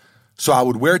athleisure. So I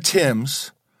would wear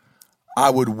Timbs. I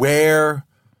would wear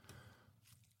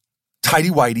tighty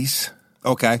whities.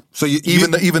 Okay, so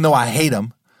even though I hate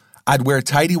them, I'd wear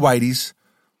tighty whities,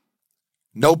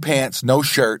 no pants, no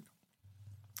shirt,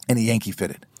 and a Yankee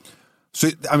fitted. So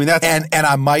I mean that's and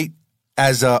I might,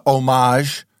 as a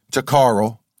homage to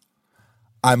Carl,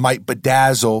 I might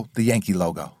bedazzle the Yankee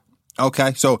logo.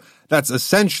 Okay, so that's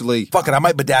essentially fuck it. I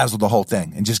might bedazzle the whole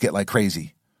thing and just get like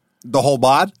crazy. The whole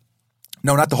bod?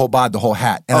 No, not the whole bod, the whole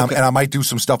hat. And, okay. I might do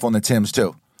some stuff on the Timbs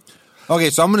too. Okay,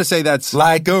 so I'm going to say that's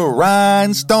like a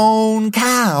rhinestone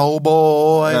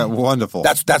cowboy. Wonderful.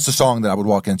 That's the song that I would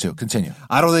walk into. Continue.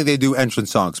 I don't think they do entrance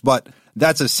songs, but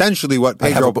that's essentially what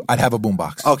Pedro. I'd have a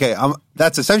boombox. Okay,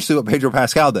 that's essentially what Pedro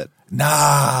Pascal did.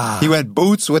 Nah, he went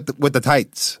boots with the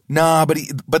tights. Nah,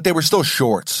 but they were still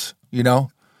shorts. You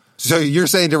know. So you're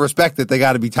saying to respect it, they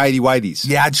got to be tighty whities.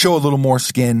 Yeah, I'd show a little more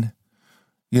skin.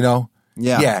 You know.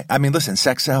 Yeah. Yeah. I mean, listen,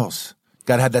 sex sells.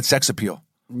 Got to have that sex appeal.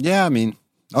 Yeah, I mean,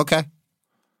 okay.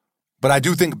 But I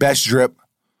do think best drip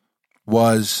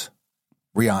was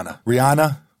Rihanna.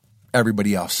 Rihanna,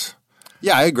 everybody else.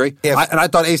 Yeah, I agree. And I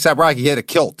thought A$AP Rocky had a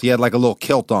kilt. He had like a little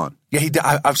kilt on.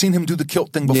 Yeah, I've seen him do the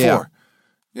kilt thing before. Yeah.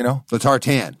 You know? The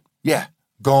tartan. Yeah.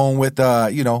 Going with,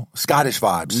 Scottish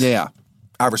vibes. Yeah.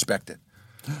 I respect it.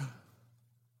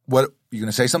 What, you going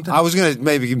to say something? I was going to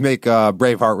maybe make a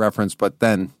Braveheart reference, but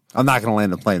then I'm not going to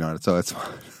land a plane on it, so it's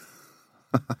fine.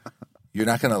 You're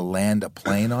not going to land a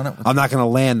plane on it? I'm not going to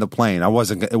land the plane. It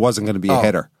wasn't going to be a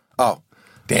hitter. Oh,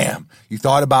 damn. You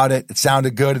thought about it. It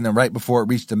sounded good, and then right before it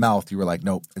reached the mouth, you were like,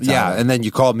 nope. It's Yeah, out of it. and then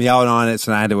you called me out on it,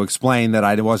 so I had to explain that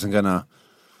I wasn't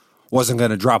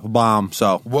gonna drop a bomb.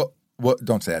 So What?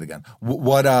 Don't say that again.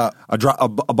 What? a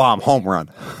bomb home run.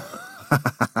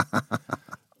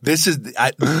 This is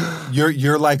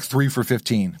you're like 3 for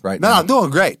 15 right No, now. I'm doing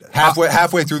great.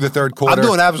 Halfway through the third quarter. I'm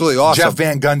doing absolutely awesome. Jeff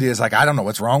Van Gundy is like, I don't know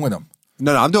what's wrong with him.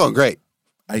 No, I'm doing great.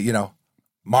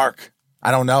 Mark,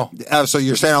 I don't know. So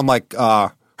you're saying I'm like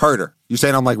Herder? You're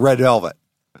saying I'm like Red Velvet?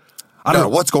 I don't know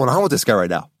what's going on with this guy right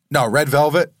now. No, Red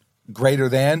Velvet greater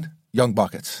than Young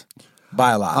Buckets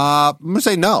by a lot. I'm gonna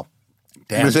say no.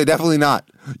 Damn. I'm gonna say definitely not.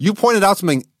 You pointed out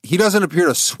something. He doesn't appear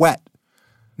to sweat.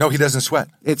 No, he doesn't sweat.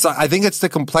 I think it's the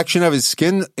complexion of his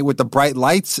skin with the bright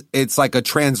lights. It's like a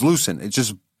translucent. It's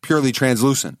just purely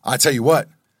translucent. I tell you what,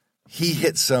 he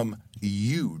hit some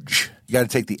huge. You got to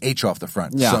take the H off the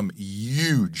front. Yeah. Some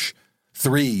huge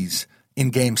threes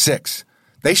in Game 6.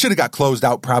 They should have got closed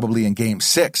out probably in Game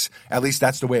 6. At least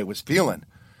that's the way it was feeling.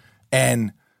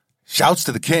 And shouts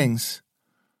to the Kings.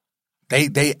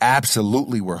 They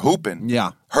absolutely were hooping.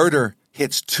 Yeah. Herder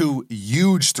hits 2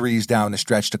 huge threes down the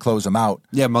stretch to close them out.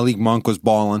 Yeah, Malik Monk was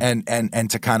balling. And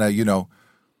to kind of,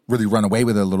 really run away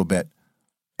with it a little bit.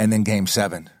 And then Game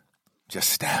 7, just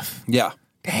Steph. Yeah.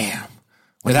 Damn.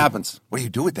 It happens. What do you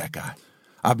do with that guy?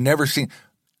 I've never seen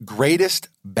greatest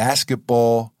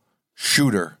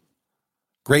shooter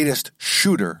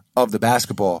of the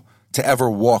basketball to ever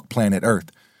walk planet Earth.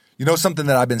 You know something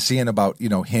that I've been seeing about,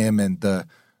 him and the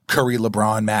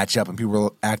Curry-LeBron matchup, and people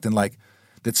were acting like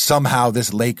that somehow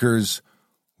this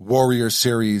Lakers-Warriors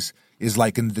series is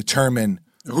like going to determine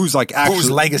whose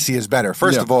legacy is better.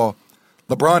 First of all,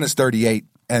 LeBron is 38,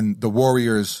 and the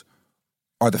Warriors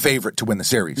are the favorite to win the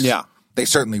series. Yeah. They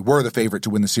certainly were the favorite to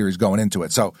win the series going into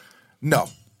it. So, no,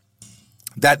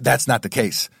 that's not the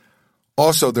case.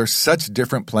 Also, they're such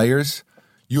different players.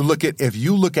 If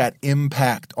you look at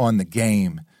impact on the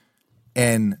game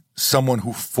and someone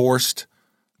who forced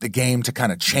the game to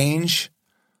kind of change,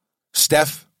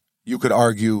 Steph, you could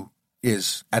argue,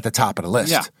 is at the top of the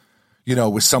list. Yeah.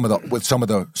 With some of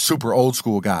the super old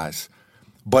school guys.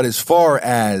 But as far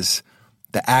as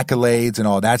the accolades and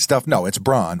all that stuff, no, it's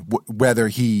Bron. Whether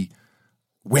he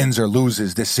wins or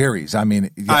loses this series, I agree.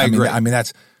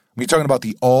 That's when you're talking about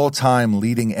the all-time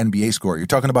leading NBA scorer. You're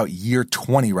talking about year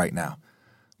 20 right now.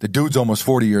 The dude's almost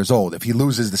 40 years old. If he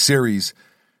loses the series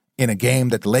in a game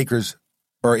that the Lakers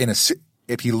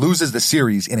if he loses the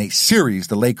series in a series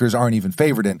the Lakers aren't even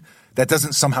favored in, that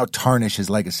doesn't somehow tarnish his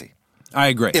legacy. I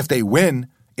agree. If they win,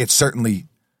 it certainly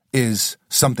is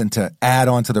something to add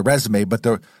on to the resume, but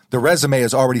the resume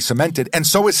is already cemented, and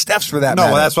so is Steph's for that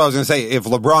matter. No, that's what I was going to say. If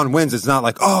LeBron wins, it's not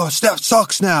like, oh, Steph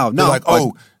sucks now. No, like,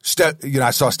 Steph.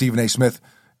 I saw Stephen A. Smith.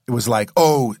 It was like,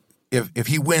 if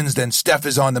he wins, then Steph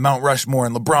is on the Mount Rushmore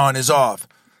and LeBron is off.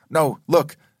 No,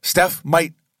 look, Steph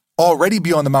might already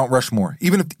be on the Mount Rushmore,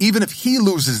 even if he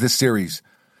loses this series.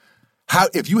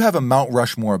 If you have a Mount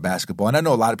Rushmore of basketball, and I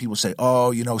know a lot of people say,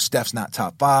 Steph's not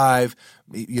top 5,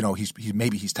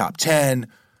 he's top 10.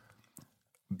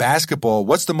 Basketball,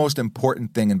 what's the most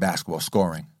important thing in basketball?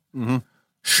 Scoring. Mm-hmm.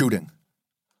 Shooting.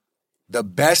 The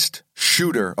best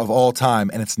shooter of all time,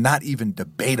 and it's not even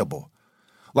debatable.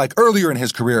 Like earlier in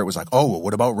his career, it was like,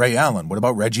 what about Ray Allen? What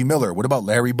about Reggie Miller? What about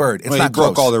Larry Bird? It's not close.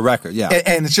 He broke all their record, yeah.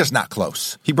 And it's just not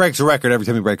close. He breaks a record every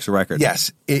time he breaks a record.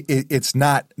 Yes. It's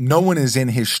not, no one is in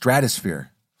his stratosphere.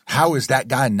 How is that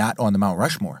guy not on the Mount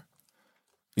Rushmore?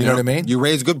 You know what I mean? You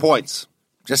raise good points.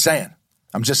 Just saying.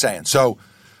 I'm just saying. So,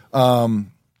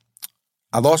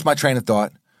 I lost my train of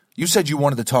thought. You said you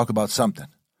wanted to talk about something.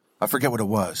 I forget what it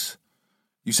was.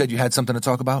 You said you had something to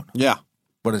talk about? Yeah.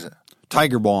 What is it?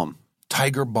 Tiger Balm.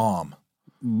 Tiger Balm.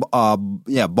 Balm.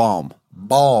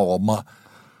 Balm. No,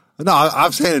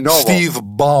 I'm saying it normal. Steve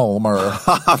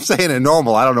Ballmer. I'm saying it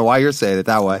normal. I don't know why you're saying it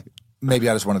that way. Maybe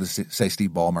I just wanted to say Steve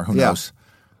Ballmer. Who knows?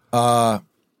 I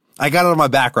got it on my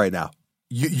back right now.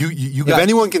 You if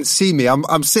anyone can see me,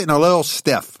 I'm sitting a little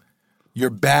stiff. Your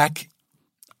back.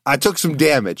 I took some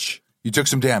damage. You took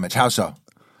some damage. How so?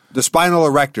 The spinal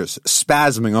erectors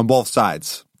spasming on both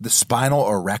sides. The spinal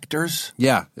erectors?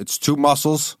 Yeah, it's 2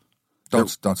 muscles. Don't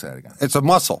say that again. It's a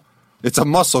muscle. It's a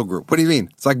muscle group. What do you mean?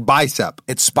 It's like bicep.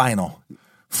 It's spinal.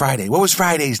 Friday. What was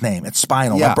Friday's name? It's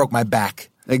spinal. Yeah. I broke my back.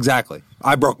 Exactly.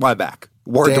 I broke my back.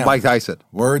 Word to Damn. Mike Tyson.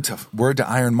 Word to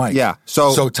Iron Mike. Yeah.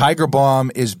 So Tiger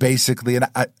Balm is basically, and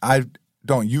I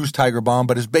don't use Tiger Balm,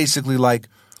 but it's basically like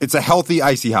it's a healthy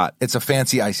icy hot. it's a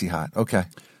fancy icy hot. Okay.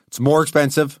 It's more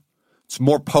expensive. It's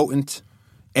more potent.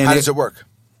 And How does it work?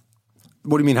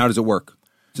 What do you mean? How does it work?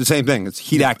 It's the same thing. It's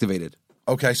heat activated.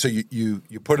 Okay, so you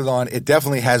put it on. It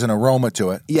definitely has an aroma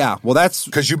to it. Yeah. Well, that's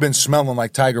Because you've been smelling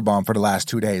like Tiger Balm for the last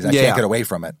 2 days. I Yeah. can't get away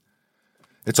from it.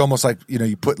 It's almost like,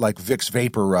 you put like Vicks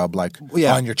Vapor Rub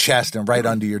on your chest and right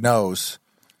under your nose.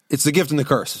 it's the gift and the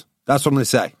curse. That's what I'm going to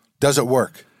say. Does it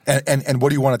work? And what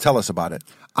do you want to tell us about it?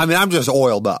 I mean, I'm just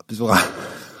oiled up. So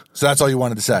that's all you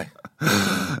wanted to say?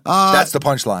 That's the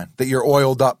punchline, that you're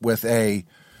oiled up with a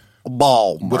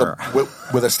Balmer.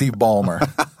 with a Steve Ballmer.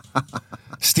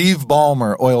 Steve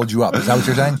Ballmer oiled you up. Is that what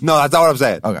you're saying? No, that's not what I'm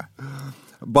saying. Okay.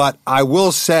 But I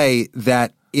will say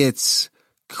that it's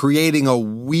creating a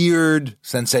weird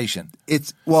Sensation.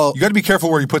 It's You got to be careful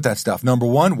where you put that stuff. Number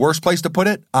one, worst place to put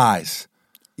it, eyes.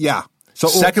 yeah. So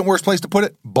Second worst place to put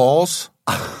it, balls.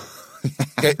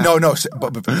 No,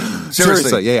 but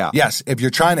seriously. Yeah. Yes, if you're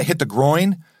trying to hit the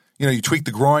groin, you tweak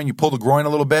the groin, you pull the groin a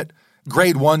little bit.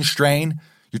 Grade 1 strain,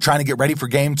 you're trying to get ready for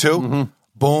game 2. Mm-hmm.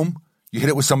 Boom, you hit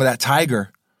it with some of that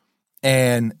Tiger,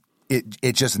 and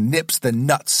it just nips the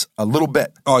nuts a little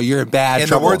bit. Oh, you're in bad In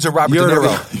trouble. the words of Robert you're De in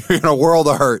Niro. you're in a world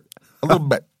of hurt. A little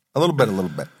bit.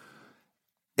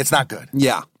 It's not good.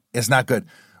 Yeah. It's not good.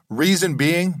 Reason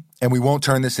being, and we won't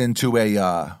turn this into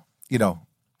a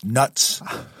nuts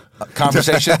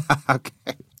conversation.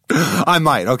 Okay. I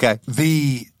might. Okay.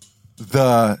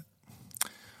 How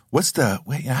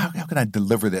can I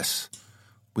deliver this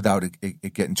without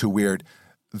it getting too weird?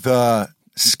 The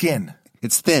skin.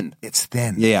 It's thin. It's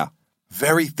thin. Yeah.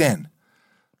 Very thin.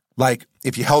 Like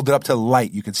if you held it up to the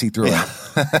light, you could see through it.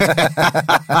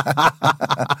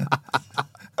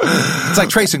 It's like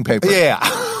tracing paper. Yeah.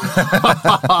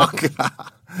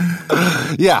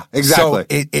 Yeah, exactly.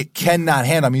 So it cannot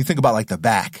handle. I mean, you think about like the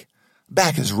back.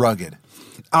 Back is rugged.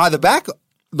 The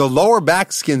lower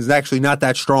back skin's actually not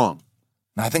that strong.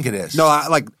 I think it is. No,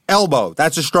 like elbow.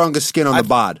 That's the strongest skin on the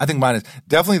bod. I think mine is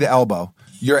definitely the elbow.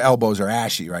 Your elbows are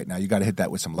ashy right now. You got to hit that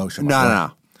with some lotion.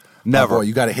 No. Never. My boy,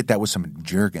 you got to hit that with some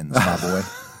Jergens, my boy.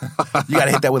 You got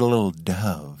to hit that with a little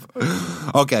Dove.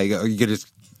 Okay, you could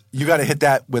just. You got to hit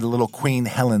that with a little Queen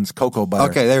Helen's cocoa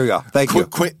butter. Okay, there we go. Thank you.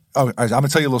 I'm going to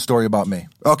tell you a little story about me.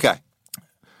 Okay.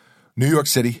 New York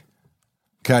City.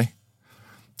 Okay.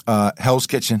 Hell's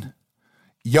Kitchen.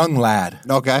 Young lad.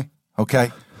 Okay.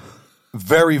 Okay.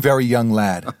 Very, very young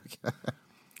lad.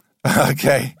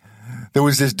 Okay. There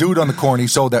was this dude on the corner.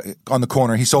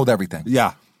 He sold everything.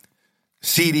 Yeah.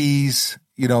 CDs.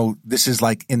 This is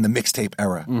like in the mixtape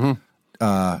era.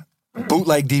 Mm-hmm.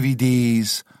 Bootleg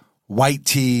DVDs, white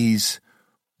tees,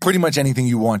 pretty much anything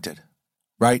you wanted,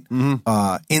 right?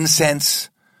 Mm-hmm. Incense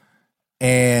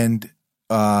and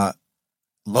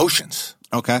lotions.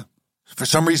 Okay. For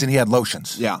some reason, he had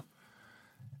lotions. Yeah.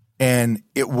 And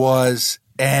it was,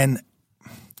 I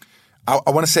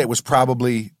want to say it was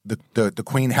probably the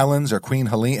Queen Helen's or Queen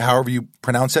Helene, however you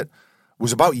pronounce it,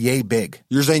 was about yay big.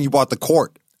 You're saying you bought the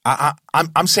quart.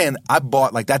 I'm saying I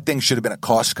bought, like, that thing should have been at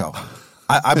Costco.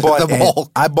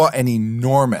 I bought an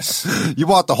enormous. You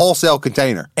bought the wholesale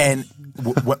container. And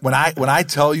when I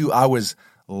tell you I was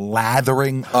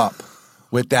lathering up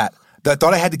with that, I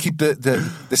thought I had to keep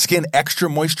the skin extra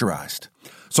moisturized.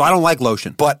 So I don't like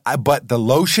lotion. But the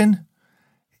lotion,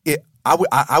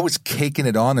 I was caking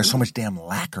it on. There's so much damn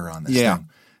lacquer on this thing.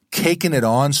 Caking it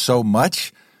on so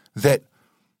much that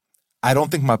I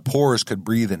don't think my pores could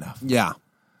breathe enough. Yeah.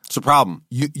 It's a problem.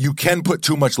 You can put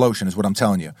too much lotion is what I'm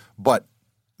telling you. But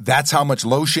that's how much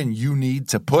lotion you need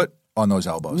to put on those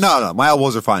elbows. No. My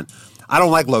elbows are fine. I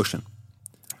don't like lotion.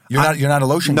 You're not a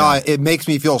lotion guy. No, it makes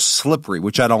me feel slippery,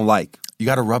 which I don't like. You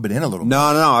got to rub it in a little bit. No,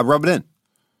 I rub it in.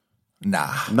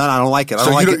 Nah. No, I don't like it. I So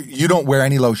don't like it. you don't wear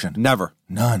any lotion? Never.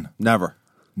 None. Never.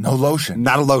 No lotion?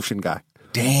 Not a lotion guy.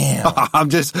 Damn. I'm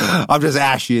just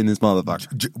ashy in this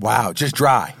motherfucker. Wow. Just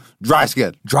dry. Dry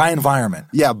skin. Dry environment.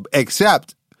 Yeah,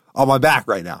 except on my back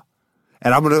right now.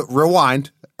 And I'm going to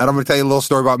rewind, and I'm going to tell you a little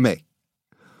story about me.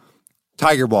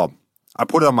 Tiger Balm. I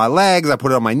put it on my legs. I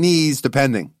put it on my knees,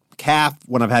 depending. Calf,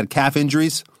 when I've had calf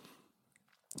injuries.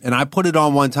 And I put it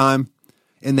on one time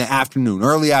in the afternoon,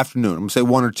 early afternoon. I'm going to say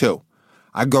 1 or 2.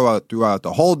 I go out throughout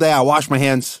the whole day. I wash my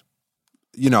hands,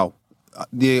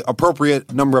 the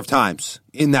appropriate number of times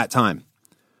in that time.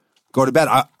 Go to bed.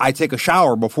 I take a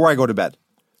shower before I go to bed.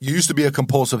 You used to be a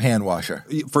compulsive hand washer.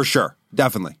 For sure.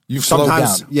 Definitely. You've slowed down.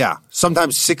 Yeah.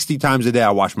 Sometimes 60 times a day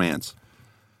I wash my hands.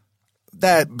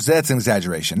 That's an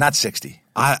exaggeration. Not 60.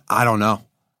 I don't know.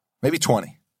 Maybe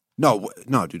 20.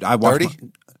 No, dude. I watched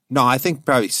 30? No, I think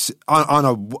probably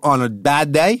on a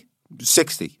bad day,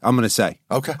 60. I'm going to say.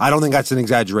 Okay. I don't think that's an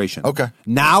exaggeration. Okay.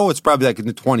 Now it's probably like in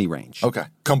the 20 range. Okay.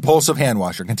 Compulsive hand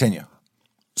washer. Continue.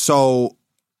 So,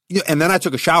 and then I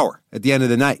took a shower at the end of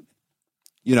the night,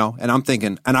 and I'm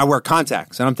thinking, and I wear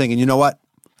contacts, and I'm thinking, you know what?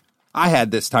 I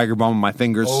had this Tiger Balm on my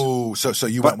fingers. Oh, so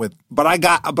you went with. But I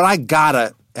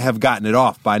gotta have gotten it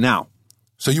off by now.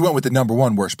 So you went with the number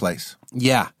one worst place.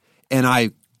 Yeah, and I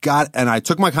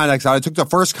took my contacts out. I took the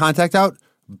first contact out,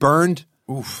 burned.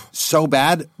 Oof. So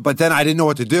bad, but then I didn't know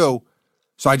what to do,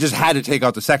 so I just had to take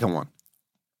out the second one.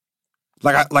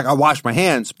 Like I washed my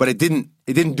hands, but it didn't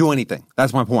do anything.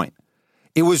 That's my point.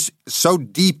 It was so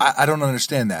deep. I don't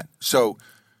understand that. So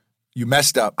you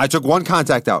messed up. I took one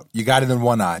contact out. You got it in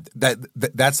one eye.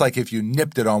 That's like if you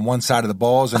nipped it on one side of the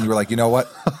balls and you were like, you know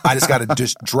what? I just got to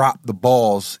just drop the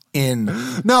balls in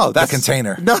the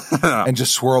container. No. And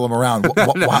just swirl them around.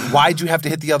 Why'd you have to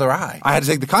hit the other eye? I had to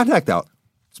take the contact out.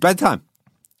 It's bedtime.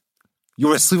 You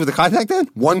want to sleep with the contact in?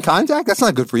 One contact? That's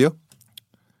not good for you.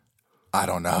 I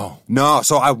don't know. No,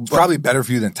 so It's probably better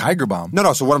for you than Tiger Balm.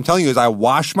 No. So what I'm telling you is I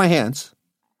washed my hands,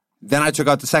 then I took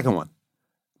out the second one.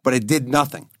 But it did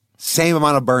nothing. Same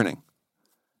amount of burning.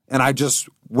 And I just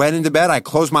went into bed. I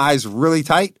closed my eyes really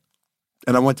tight,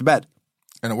 and I went to bed.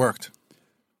 And it worked.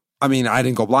 I mean, I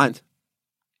didn't go blind.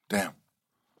 Damn.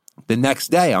 The next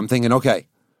day, I'm thinking, okay,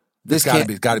 this got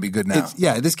to be good now.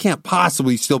 This can't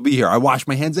possibly still be here. I wash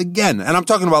my hands again. And I'm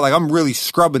talking about like I'm really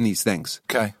scrubbing these things.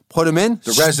 Okay. Put them in.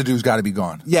 The residue's got to be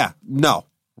gone. Yeah. No.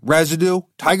 Residue,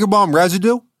 Tiger Balm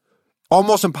residue,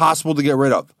 almost impossible to get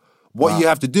rid of. What you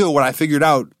have to do, what I figured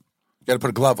out. You got to put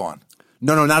a glove on.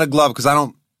 No, not a glove because I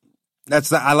don't.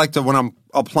 I like to, when I'm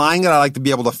applying it, I like to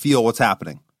be able to feel what's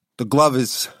happening. The glove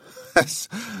is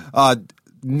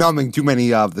numbing too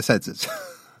many of the senses.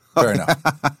 Fair enough.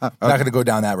 I'm not going to go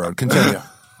down that road. Continue.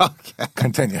 Okay.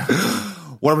 Continue.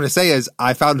 What I'm going to say is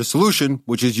I found a solution,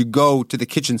 which is you go to the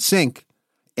kitchen sink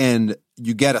and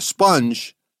you get a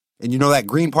sponge, and you know that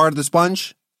green part of the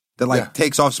sponge that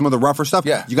takes off some of the rougher stuff?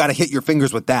 Yeah. You got to hit your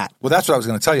fingers with that. Well, that's what I was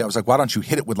going to tell you. I was like, why don't you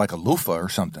hit it with like a loofah or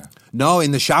something? No,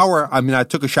 in the shower. I mean, I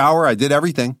took a shower. I did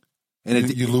everything. And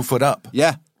you loofah it up.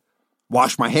 Yeah.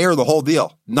 Washed my hair, the whole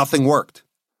deal. Nothing worked.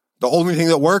 The only thing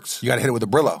that works You got to hit it with a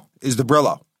Brillo. is the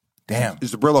Brillo. Damn.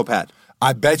 Is the Brillo pad.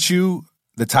 I bet you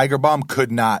the Tiger Balm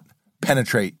could not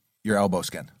penetrate your elbow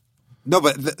skin. No,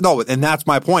 and that's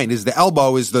my point, is the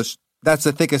elbow is that's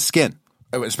the thickest skin.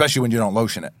 Especially when you don't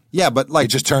lotion it. Yeah, but like It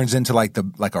just turns into like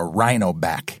a rhino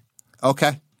back.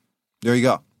 okay. There you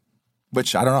go.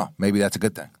 Which, I don't know. Maybe that's a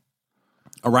good thing.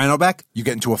 A rhino back? You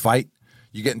get into a fight,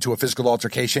 you get into a physical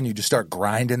altercation, you just start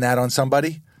grinding that on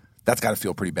somebody. That's got to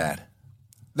feel pretty bad.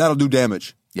 That'll do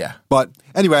damage. Yeah. But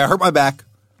anyway, I hurt my back.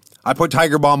 I put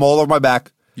Tiger Balm all over my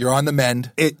back. You're on the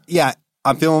mend.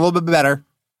 I'm feeling a little bit better,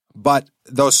 but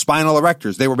those spinal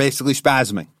erectors, they were basically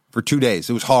spasming for 2 days.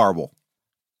 It was horrible.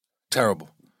 Terrible.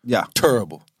 Yeah.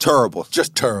 Terrible.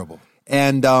 Just terrible.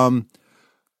 And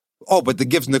but the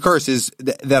gift and the curse is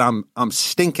that I'm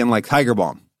stinking like Tiger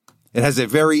Balm. It has a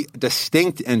very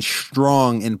distinct and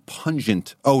strong and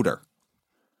pungent odor.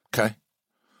 Okay.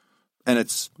 And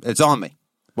it's on me.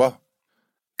 Well,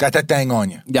 got that thing on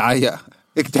you. Yeah.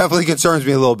 It definitely concerns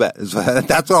me a little bit.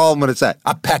 That's all I'm going to say.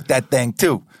 I packed that thing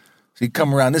too. So you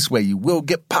come around this way, you will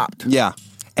get popped. Yeah.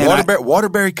 And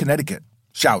Waterbury, Connecticut.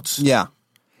 Shouts. Yeah.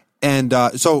 And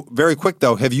so very quick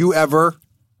though, have you ever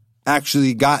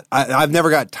actually I've never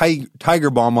got Tiger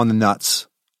Balm on the nuts.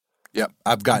 Yep.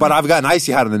 I've gotten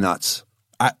Icy Hot on the nuts.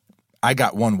 I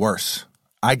got one worse.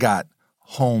 I got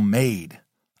homemade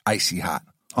Icy Hot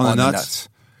on the nuts.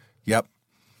 Yep.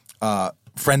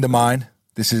 Friend of mine,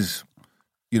 this is,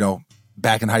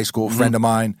 back in high school, friend of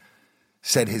mine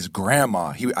said his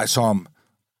grandma, I saw him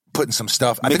putting some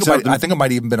stuff. I think it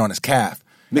might have even been on his calf.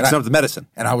 Mixing up the medicine.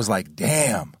 And I was like,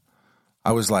 damn.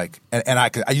 I was like, and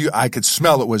I could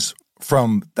smell it was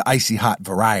from the Icy Hot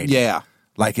variety. Yeah.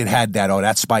 Like it had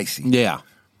that's spicy. Yeah.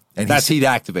 And that's heat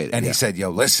activated. And he said,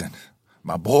 yo, listen,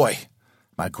 my boy,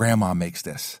 my grandma makes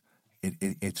this.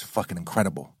 It's fucking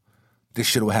incredible. This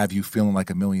shit will have you feeling like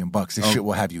 $1 million. This shit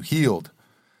will have you healed.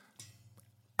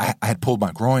 I had pulled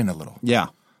my groin a little. Yeah.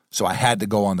 So I had to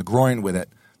go on the groin with it.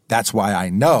 That's why I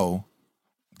know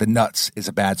the nuts is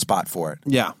a bad spot for it.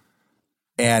 Yeah.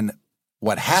 And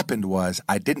what happened was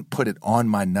I didn't put it on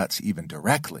my nuts even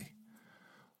directly.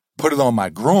 Put it on my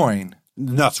groin.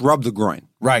 Nuts, rub the groin.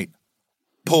 Right.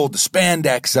 Pulled the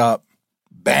spandex up.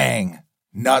 Bang.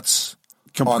 Nuts.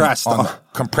 Compressed.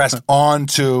 Compressed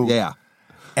onto. Yeah.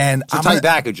 And it's a tight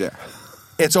package there.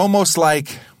 It's almost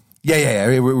like,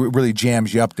 it really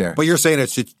jams you up there. But you're saying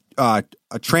it's a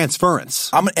transference.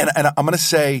 I'm going to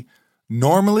say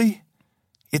normally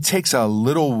it takes a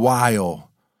little while.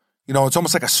 You know, it's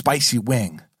almost like a spicy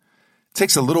wing. It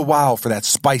takes a little while for that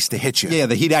spice to hit you. Yeah,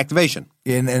 the heat activation.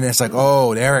 And it's like,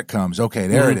 oh, there it comes. Okay,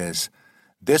 there it is.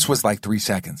 This was like 3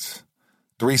 seconds.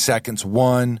 3 seconds.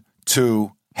 1,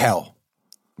 2, hell.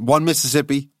 1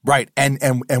 Mississippi. Right.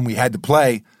 And we had to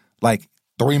play like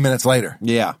 3 minutes later.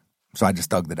 Yeah. So I just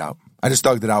thugged it out.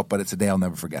 But it's a day I'll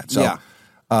never forget. So, yeah.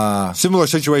 Similar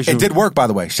situation. It did work, by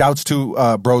the way. Shouts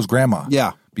to Bro's grandma.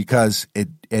 Yeah. Because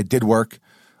it did work.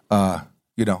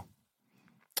 You know,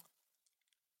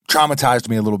 traumatized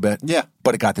me a little bit. Yeah.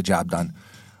 But it got the job done.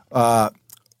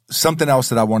 Something else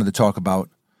that I wanted to talk about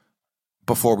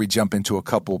before we jump into a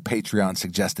couple Patreon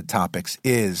suggested topics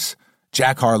is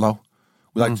Jack Harlow.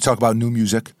 We like to talk about new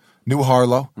music. New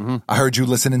Harlow. I heard you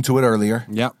listening to it earlier.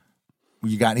 Yeah.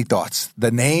 You got any thoughts?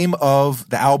 The name of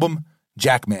the album,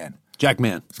 Jackman.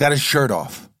 Jackman. He's got his shirt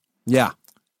off. Yeah.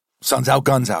 Sun's out,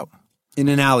 guns out. In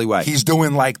an alleyway. He's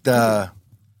doing like the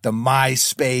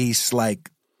MySpace, like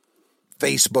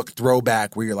Facebook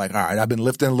throwback where you're like, all right, I've been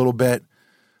lifting a little bit.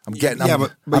 I'm getting that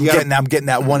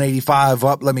 185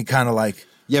 up. Let me kind of like.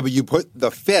 Yeah, but you put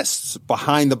the fists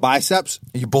behind the biceps.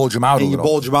 You bulge them out a little. You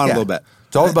bulge them out a little bit.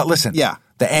 It's all about, listen. Yeah.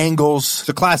 The angles. It's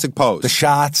a classic pose. The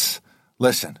shots.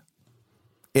 Listen.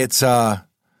 It's a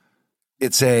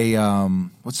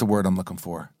what's the word I'm looking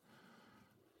for?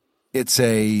 It's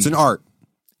an art.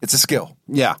 It's a skill.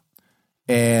 Yeah.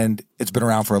 And it's been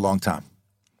around for a long time.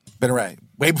 Been around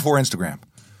way before Instagram.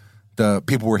 The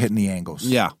people were hitting the angles.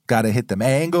 Yeah. Got to hit them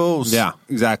angles. Yeah,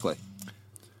 exactly.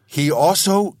 He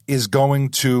also is going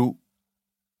to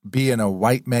be in a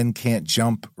White Men Can't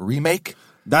Jump remake.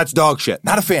 That's dog shit.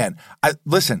 Not a fan.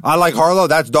 Listen. I like Harlow.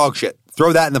 That's dog shit.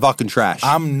 Throw that in the fucking trash.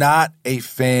 I'm not a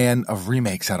fan of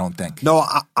remakes, I don't think. No,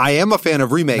 I am a fan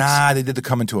of remakes. Nah, they did the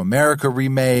Coming to America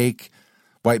remake.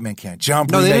 White Men Can't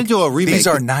Jump remake. They didn't do a remake. These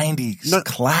are 90s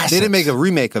classics. They didn't make a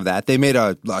remake of that. They made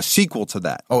a sequel to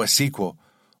that. Oh, a sequel.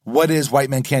 What is White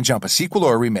Men Can't Jump? A sequel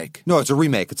or a remake? No, it's a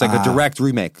remake. It's like a direct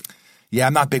remake. Yeah,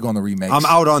 I'm not big on the remakes. I'm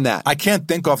out on that. I can't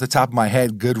think off the top of my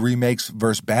head good remakes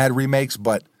versus bad remakes,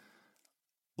 but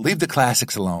leave the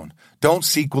classics alone. Don't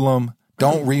sequel them.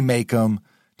 Don't remake them.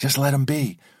 Just let them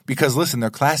be. Because, listen,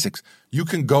 they're classics. You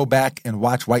can go back and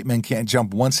watch White Men Can't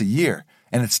Jump once a year,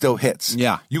 and it still hits.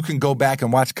 Yeah. You can go back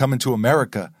and watch Coming to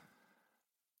America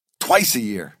twice a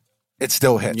year. It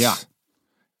still hits. Yeah.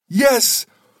 Yes.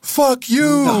 Fuck you.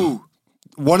 No.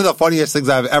 One of the funniest things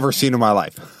I've ever seen in my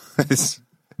life.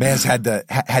 Man's had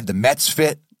the Mets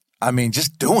fit. I mean,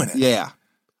 just doing it. Yeah.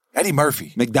 Eddie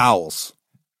Murphy. McDowell's.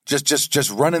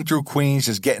 Just running through Queens,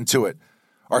 just getting to it.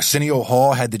 Arsenio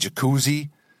Hall had the jacuzzi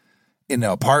in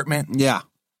the apartment. Yeah.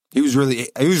 He was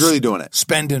really doing it.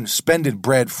 Spending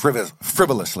bread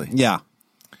frivolously. Yeah.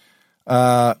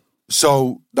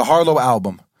 So the Harlow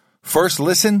album, first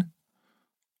listen,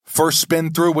 first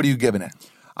spin through, what are you giving it?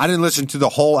 I didn't listen to the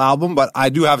whole album, but I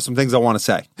do have some things I want to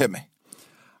say. Hit me.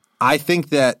 I don't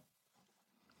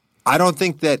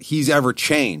think that he's ever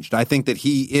changed. I think that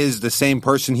he is the same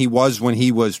person he was when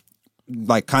he was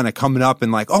like kind of coming up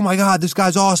and like, oh my God, this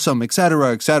guy's awesome, et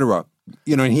cetera, et cetera.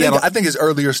 You know, and I think his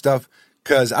earlier stuff,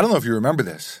 because I don't know if you remember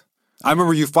this. I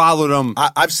remember you followed him.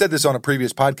 I've said this on a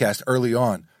previous podcast early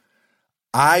on.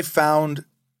 I found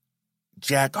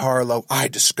Jack Harlow. I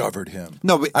discovered him.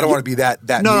 No, but I don't want to be that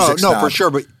no, music snob. for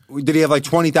sure. But did he have like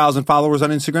 20,000 followers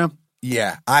on Instagram?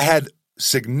 Yeah, I had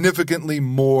significantly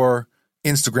more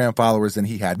Instagram followers than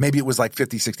he had. Maybe it was like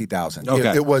 50, 60,000.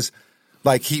 Okay. It was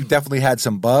like he definitely had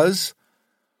some buzz,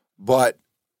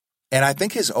 and I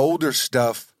think his older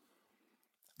stuff,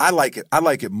 I like it. I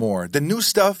like it more. The new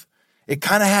stuff, it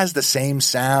kind of has the same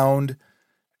sound.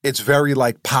 It's very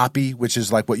like poppy, which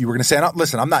is like what you were going to say. And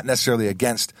listen, I'm not necessarily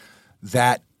against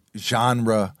that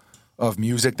genre of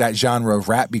music, that genre of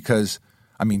rap, because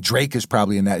I mean, Drake is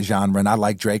probably in that genre, and I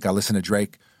like Drake. I listen to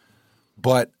Drake.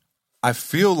 But I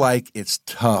feel like it's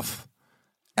tough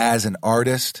as an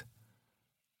artist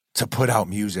to put out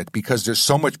music because there's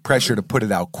so much pressure to put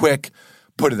it out quick,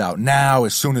 put it out now,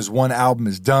 as soon as one album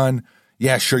is done.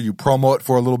 Yeah, sure, you promo it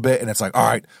for a little bit, and it's like, all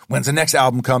right, when's the next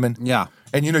album coming? Yeah.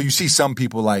 And, you know, you see some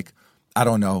people like, I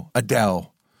don't know,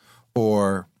 Adele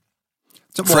or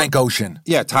Frank Ocean.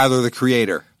 Yeah, Tyler, the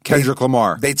Creator, Kendrick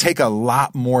Lamar. They take a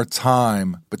lot more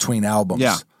time between albums.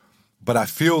 Yeah. But I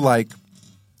feel like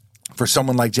for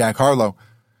someone like Jack Harlow,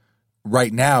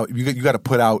 right now, you got to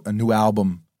put out a new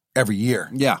album every year.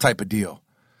 Yeah. Type of deal.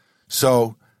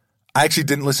 So I actually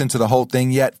didn't listen to the whole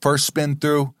thing yet. First spin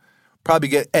through,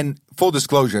 probably and full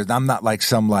disclosure, I'm not like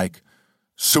some like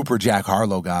super Jack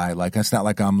Harlow guy. Like, it's not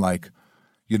like I'm like,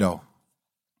 you know,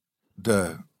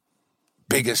 the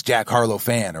biggest Jack Harlow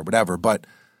fan or whatever, but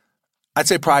I'd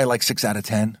say probably like 6 out of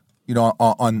 10, you know,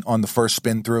 on the first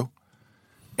spin through.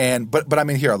 And but I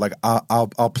mean, here, like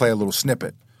I'll play a little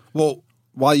snippet. Well,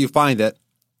 while you find it,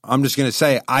 I'm just going to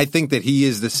say I think that he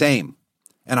is the same,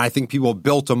 and I think people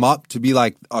built him up to be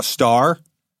like a star,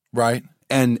 right?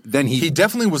 And then he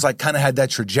definitely was like kind of had that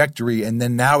trajectory, and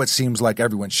then now it seems like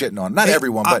everyone's shitting on him. Not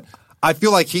everyone, but I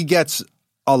feel like he gets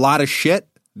a lot of shit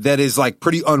that is like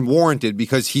pretty unwarranted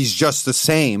because he's just the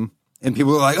same, and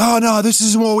people are like, "Oh no, this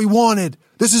isn't what we wanted.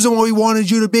 This isn't what we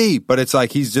wanted you to be." But it's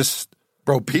like he's just.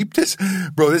 Bro, peep this.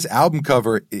 Bro, this album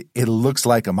cover, it looks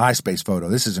like a MySpace photo.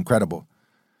 This is incredible.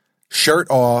 Shirt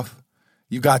off.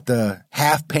 You got the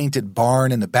half-painted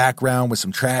barn in the background with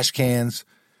some trash cans.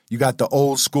 You got the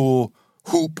old school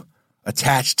hoop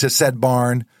attached to said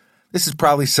barn. This is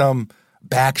probably some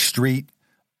back street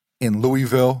in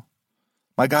Louisville.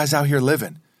 My guy's out here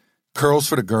living. Curls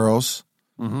for the girls.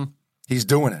 Mm-hmm. He's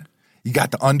doing it. You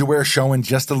got the underwear showing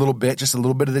just a little bit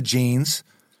of the jeans.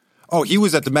 Oh, he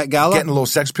was at the Met Gala? Getting a little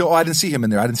sex appeal. Oh, I didn't see him in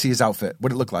there. I didn't see his outfit. What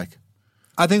did it look like?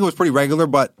 I think it was pretty regular,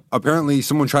 but apparently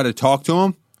someone tried to talk to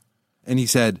him, and he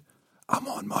said, "I'm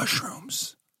on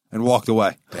mushrooms," and walked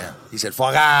away. Damn. He said,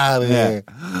 "Fuck out of here."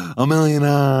 $1 million.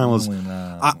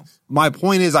 My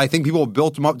point is, I think people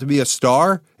built him up to be a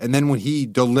star, and then when he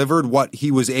delivered what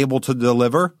he was able to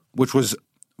deliver, which was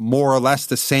more or less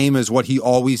the same as what he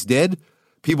always did,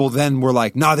 people then were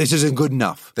like, "No, this isn't good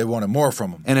enough." They wanted more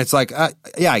from him. And it's like,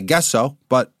 yeah, I guess so,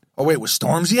 but... Oh, wait, was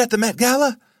Stormzy at the Met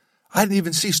Gala? I didn't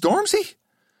even see Stormzy?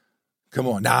 Come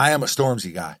on. Nah, I am a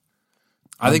Stormzy guy.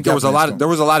 I think there was a lot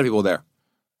of people there.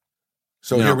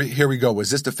 So here we go.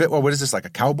 Was this the fit? Well, what is this, like a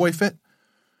cowboy fit?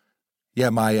 Yeah,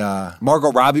 my...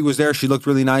 Margot Robbie was there. She looked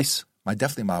really nice.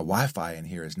 Definitely my Wi-Fi in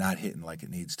here is not hitting like it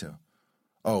needs to.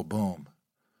 Oh, boom.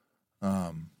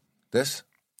 This?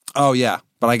 Oh, yeah.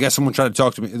 But I guess someone tried to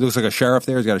talk to me. It looks like a sheriff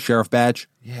there. He's got a sheriff badge.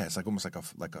 Yeah, it's like almost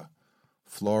like a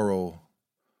floral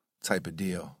type of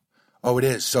deal. Oh, it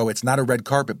is. So it's not a red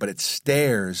carpet, but it's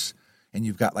stairs, and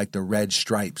you've got like the red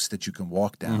stripes that you can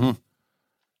walk down. Mm-hmm.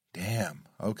 Damn.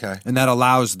 Okay. And that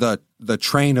allows the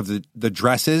train of the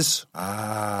dresses.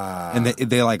 And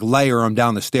they like layer them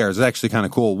down the stairs. It's actually kind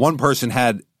of cool. One person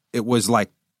it was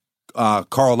like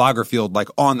Karl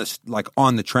Lagerfeld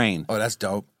on the train. Oh, that's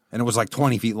dope. And it was like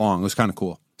 20 feet long. It was kind of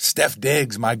cool. Steph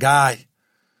Diggs, my guy,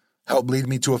 helped lead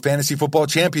me to a fantasy football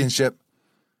championship.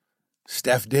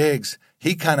 Steph Diggs,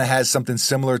 he kind of has something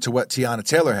similar to what Tiana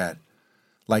Taylor had,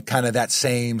 like kind of that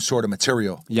same sort of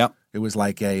material. Yep. It was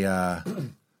like a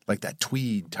like that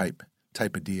tweed type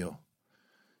of deal.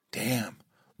 Damn,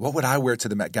 what would I wear to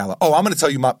the Met Gala? Oh, I'm going to tell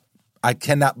you I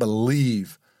cannot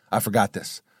believe I forgot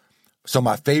this. So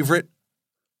my favorite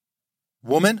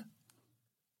woman,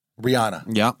 Rihanna.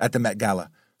 Yeah. At the Met Gala.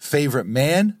 Favorite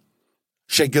man,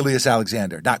 Shea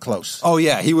Gilgeous-Alexander. Not close. Oh,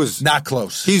 yeah. He was... Not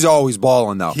close. He's always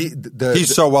balling, though.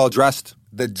 He's so well-dressed.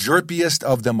 The jerpiest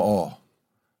of them all.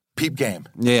 Peep game.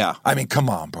 Yeah. I mean, come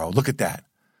on, bro. Look at that.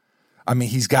 I mean,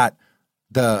 he's got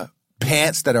the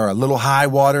pants that are a little high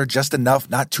water, just enough,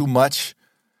 not too much,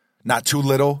 not too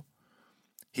little.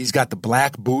 He's got the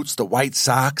black boots, the white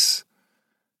socks.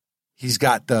 He's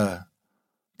got the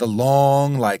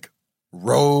long, like,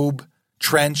 robe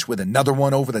trench with another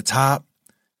one over the top.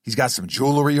 He's got some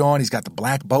jewelry on. He's got the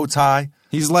black bow tie.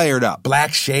 He's layered up.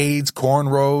 Black shades,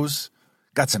 cornrows.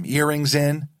 Got some earrings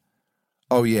in.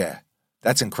 Oh, yeah.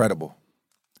 That's incredible.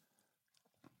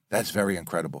 That's very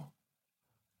incredible.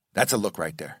 That's a look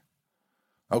right there.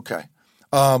 Okay.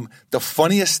 The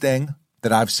funniest thing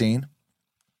that I've seen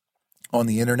on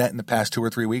the internet in the past 2 or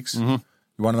 3 weeks, you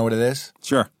want to know what it is?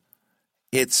 Sure.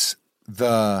 It's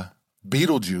the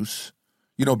Beetlejuice.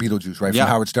 You know Beetlejuice, right? Yeah.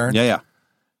 From Howard Stern? Yeah.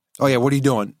 Oh, yeah. What are you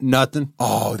doing? Nothing?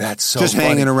 Oh, that's so Just funny.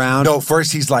 hanging around? No,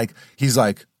 first he's like,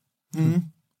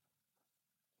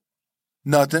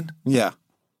 nothing. Yeah.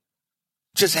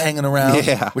 Just hanging around.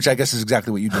 Yeah. Which I guess is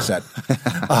exactly what you just said.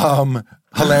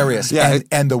 Hilarious. Yeah.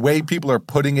 And the way people are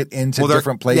putting it into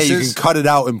different places. Yeah, you can cut it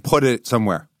out and put it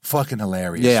somewhere. Fucking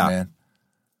hilarious, man.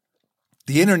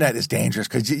 The internet is dangerous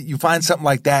because you find something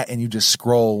like that and you just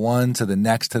scroll one to the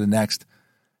next, and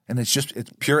it's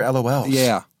pure LOLs.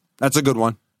 Yeah, that's a good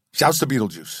one. Shouts to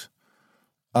Beetlejuice.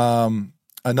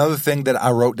 Another thing that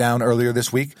I wrote down earlier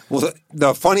this week. Well,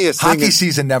 the funniest thing hockey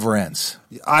season never ends.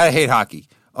 I hate hockey.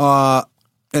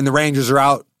 And the Rangers are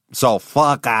out, so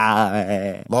fuck.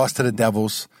 Lost to the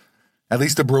Devils. At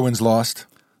least the Bruins lost.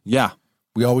 Yeah.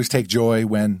 We always take joy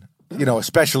when,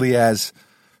 especially as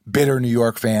bitter New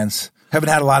York fans, haven't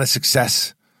had a lot of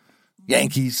success.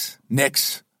 Yankees,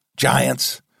 Knicks,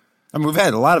 Giants. I mean, we've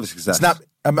had a lot of success.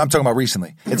 I'm talking about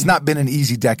recently. It's not been an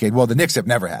easy decade. Well, the Knicks have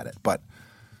never had it, but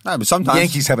But sometimes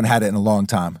Yankees haven't had it in a long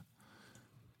time.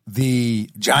 The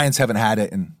Giants haven't had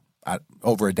it in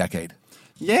over a decade.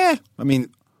 Yeah, I mean,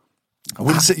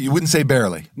 You wouldn't say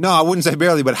barely. no, I wouldn't say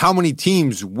barely, but how many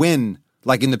teams win?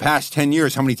 Like in the past 10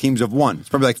 years, how many teams have won? It's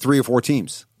probably like 3 or 4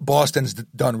 teams. Boston's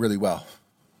done really well.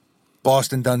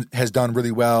 Boston has done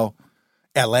really well.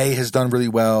 LA has done really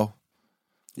well.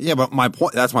 Yeah, but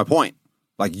that's my point.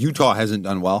 Like Utah hasn't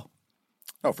done well.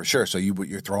 Oh, for sure. So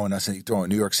you're throwing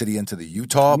New York City into the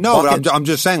Utah No, bucket? but I'm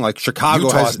just saying, like Chicago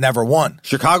Utah's never won.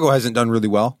 Chicago hasn't done really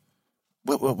well.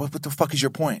 What the fuck is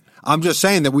your point? I'm just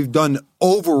saying that we've done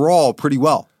overall pretty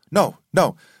well. No.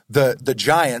 The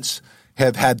Giants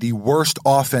have had the worst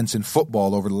offense in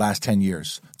football over the last 10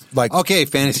 years. Like, Okay,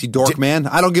 fantasy dork, man.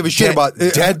 I don't give a shit about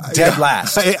dead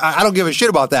last. I don't give a shit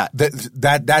about that.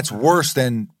 That's worse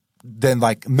than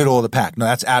like middle of the pack. No,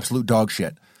 that's absolute dog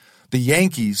shit. The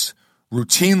Yankees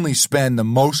routinely spend the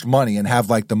most money and have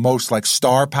like the most like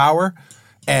star power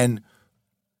and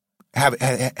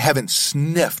haven't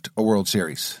sniffed a World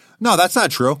Series. No, that's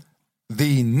not true.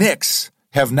 The Knicks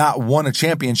have not won a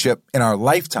championship in our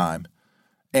lifetime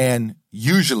and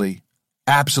usually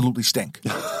absolutely stink.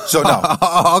 So no.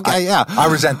 Okay, yeah. I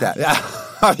resent that.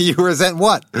 Yeah. You resent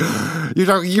what?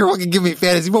 You're fucking giving me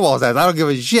fantasy football stats. I don't give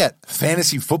a shit.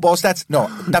 Fantasy football stats? No,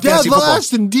 not Dead fantasy football.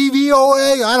 last and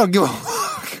DVOA. I don't give a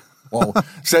fuck. Well,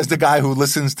 says the guy who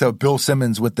listens to Bill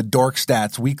Simmons with the dork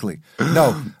stats weekly.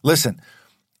 No, listen,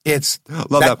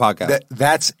 Love that podcast.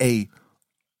 That's a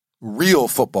real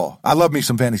football. I love me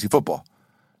some fantasy football.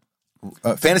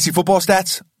 Fantasy football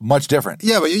stats, much different.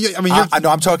 Yeah, but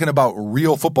I'm talking about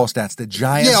real football stats. The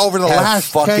Giants, over the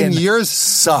last 10 years,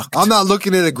 sucked. I'm not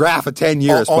looking at a graph of 10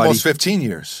 years, almost buddy. 15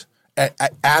 years.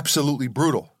 Absolutely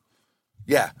brutal.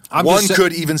 Yeah, I'm one just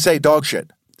could even say dog shit.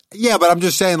 Yeah, but I'm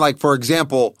just saying, like, for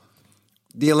example,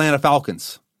 the Atlanta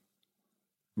Falcons,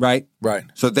 right? Right.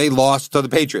 So they lost to the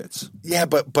Patriots. Yeah,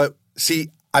 but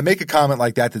see, I make a comment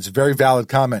like that that's a very valid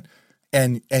comment,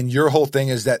 and your whole thing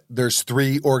is that there's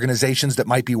 3 organizations that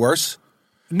might be worse.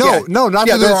 No, not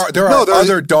yeah. There are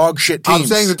other dog shit teams. I'm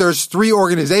saying that there's 3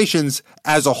 organizations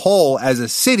as a whole, as a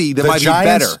city, that might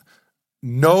Giants, be better.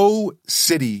 No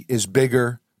city is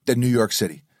bigger than New York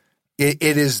City. It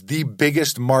is the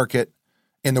biggest market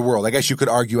in the world. I guess you could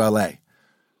argue L.A.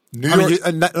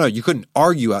 You couldn't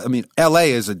argue. I mean,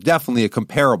 L.A. is definitely a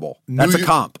comparable. That's a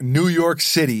comp. New York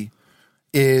City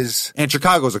is... And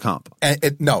Chicago's a comp.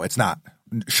 No, it's not.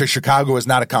 Chicago is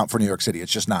not a comp for New York City.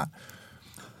 It's just not.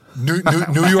 New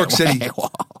York City.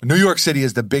 New York City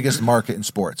is the biggest market in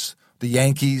sports. The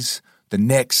Yankees, the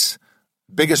Knicks,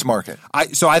 biggest market.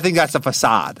 So I think that's a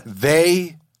facade.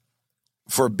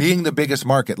 For being the biggest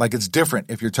market, like it's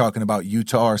different if you're talking about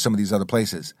Utah or some of these other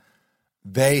places.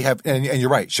 They have, and you're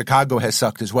right, Chicago has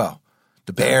sucked as well.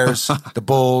 The Bears, the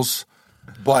Bulls,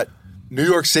 but New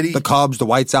York City, the Cubs, the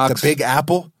White Sox, the Big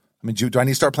Apple. I mean, do I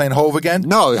need to start playing Hove again?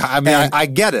 No, I mean, I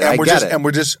get it.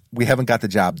 We haven't got the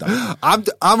job done.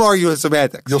 I'm arguing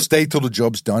semantics. You'll stay till the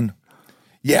job's done.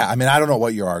 Yeah, I mean, I don't know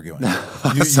what you're arguing.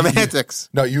 Semantics.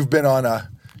 You've been on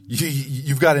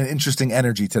you've got an interesting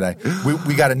energy today.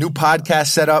 We got a new podcast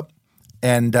set up,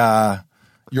 and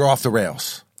you're off the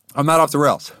rails. I'm not off the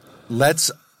rails.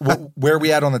 Where are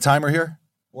we at on the timer here?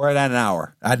 We're at an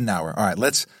hour. At an hour. All right,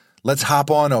 let's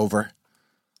hop on over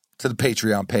to the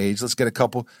Patreon page. Let's get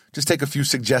just take a few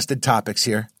suggested topics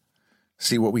here.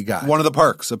 See what we got. One of the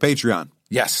perks of Patreon.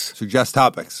 Yes. Suggest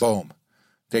topics. Boom.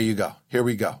 There you go. Here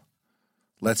we go.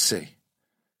 Let's see.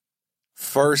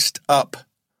 First up.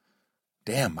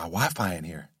 Damn, my Wi-Fi in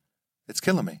here. It's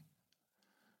killing me.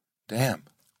 Damn.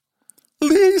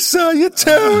 Lisa, you're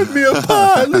tearing me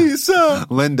apart, Lisa.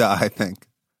 Linda, I think.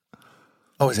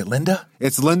 Oh, is it Linda?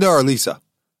 It's Linda or Lisa?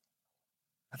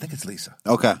 I think it's Lisa.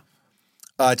 Okay.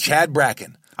 Chad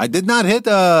Bracken. I did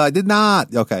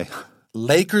not. Okay.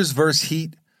 Lakers versus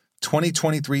Heat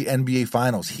 2023 NBA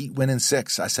Finals. Heat winning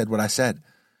 6. I said what I said.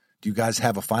 Do you guys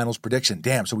have a finals prediction?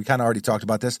 Damn, so we kind of already talked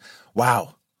about this.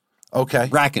 Wow. Okay.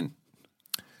 Bracken.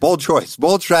 Bold choice.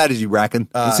 Bold strategy, Bracken.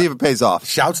 Let's see if it pays off.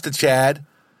 Shouts to Chad.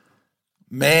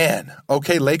 Man.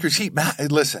 Okay, Lakers Heat. Man,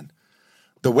 listen,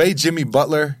 the way Jimmy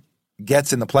Butler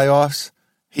gets in the playoffs,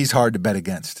 he's hard to bet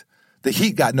against. The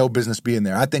Heat got no business being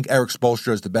there. I think Eric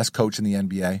Spoelstra is the best coach in the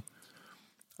NBA.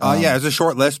 Yeah, it's a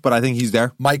short list, but I think he's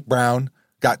there. Mike Brown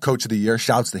got Coach of the Year.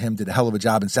 Shouts to him. Did a hell of a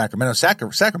job in Sacramento.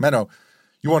 Sacramento,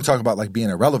 you want to talk about like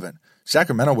being irrelevant.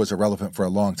 Sacramento was irrelevant for a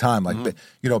long time. Like,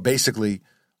 basically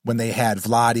when they had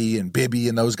Vlade and Bibby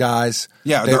and those guys.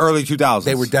 Yeah, the early 2000s.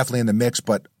 They were definitely in the mix,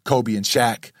 but Kobe and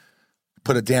Shaq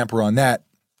put a damper on that.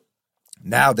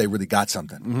 Now they really got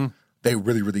something. they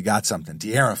really, really got something.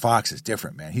 De'Aaron Fox is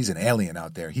different, man. He's an alien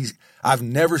out there. I've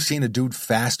never seen a dude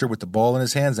faster with the ball in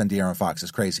his hands than De'Aaron Fox.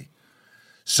 It's crazy.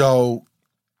 So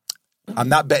I'm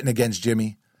not betting against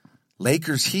Jimmy.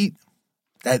 Lakers Heat,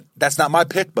 that's not my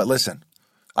pick, but listen,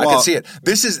 I can see it.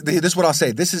 This is what I'll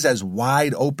say. This is as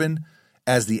wide open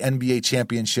as the NBA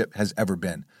championship has ever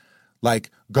been.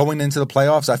 Like, going into the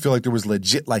playoffs, I feel like there was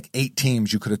legit like 8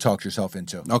 teams you could have talked yourself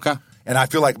into. Okay. And I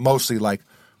feel like mostly like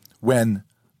when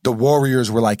the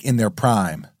Warriors were like in their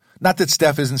prime. Not that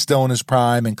Steph isn't still in his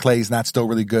prime and Klay's not still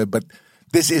really good, but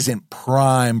this isn't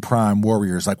prime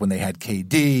Warriors like when they had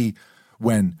KD,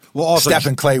 when Steph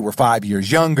and Klay were 5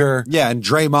 years younger. Yeah, and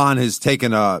Draymond has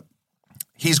taken a...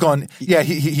 He's gone... Yeah,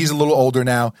 he's a little older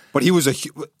now. But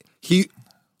he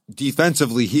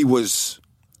defensively, he was...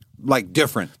 like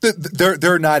different.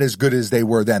 They're not as good as they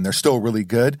were then. They're still really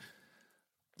good.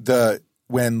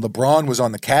 When LeBron was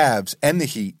on the Cavs and the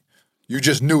Heat, you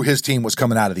just knew his team was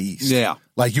coming out of the East. Yeah.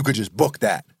 Like, you could just book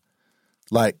that.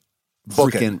 Like,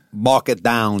 book freaking it. Mark it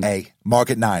down. Hey,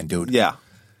 mark it 9, dude. Yeah.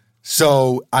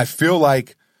 So I feel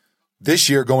like this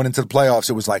year going into the playoffs,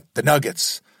 it was like the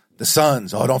Nuggets, the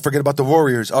Suns. Oh, don't forget about the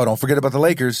Warriors. Oh, don't forget about the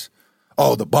Lakers.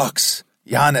 Oh, the Bucks,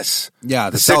 Giannis. Yeah,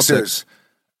 the Sixers.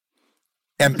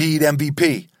 Embiid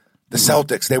MVP. The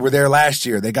Celtics, they were there last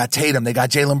year. They got Tatum. They got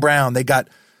Jaylen Brown. They got,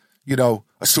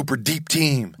 a super deep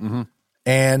team. Mm-hmm.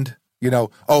 And,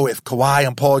 if Kawhi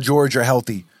and Paul George are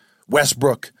healthy,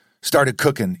 Westbrook started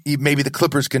cooking. Maybe the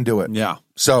Clippers can do it. Yeah.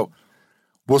 So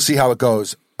we'll see how it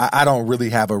goes. I don't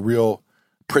really have a real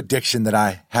prediction that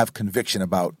I have conviction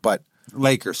about, but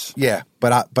Lakers. Yeah,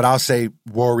 but I'll say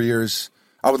Warriors.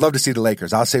 I would love to see the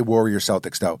Lakers. I'll say Warriors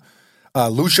Celtics though.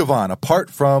 Lou Siobhan, apart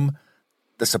from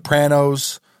The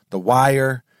Sopranos, The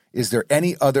Wire, is there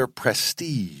any other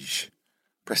prestige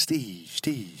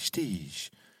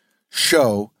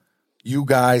show you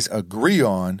guys agree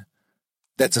on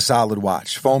that's a solid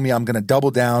watch? Foamy, I'm going to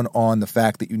double down on the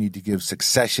fact that you need to give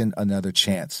Succession another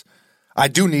chance. I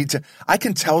do need to. I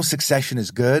can tell Succession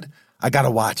is good. I got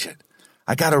to watch it.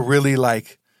 I got to really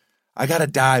I got to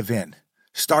dive in.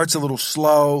 Starts a little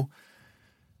slow.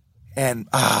 And,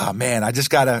 man, I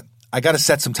got to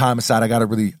set some time aside.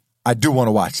 I do want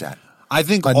to watch that. I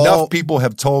think enough people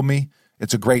have told me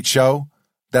it's a great show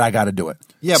that I got to do it.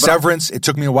 Yeah, but Severance, it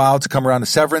took me a while to come around to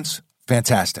Severance.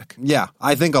 Fantastic. Yeah,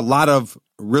 I think a lot of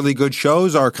really good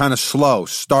shows are kind of slow,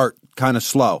 start kind of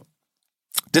slow.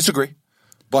 Disagree.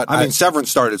 But I mean, Severance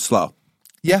started slow.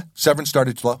 Yeah, Severance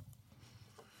started slow.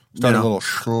 Started a little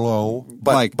slow.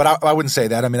 But I wouldn't say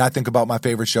that. I mean, I think about my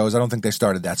favorite shows. I don't think they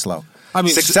started that slow. I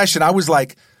mean, Succession, I was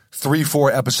like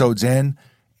 3-4 episodes in,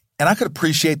 and I could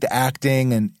appreciate the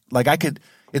acting, and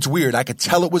it's weird. I could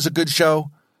tell it was a good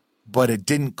show, but it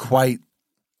didn't quite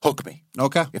hook me.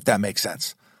 Okay. If that makes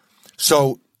sense.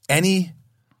 So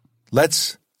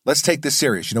let's take this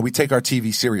serious. We take our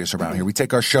TV serious around here. We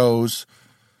take our shows,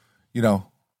 You're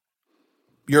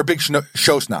a big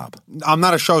show snob. I'm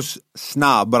not a show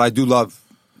snob, but I do love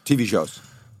TV shows.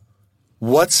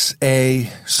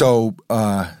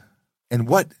 And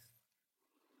what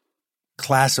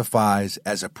classifies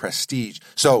as a prestige?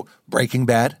 So Breaking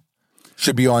Bad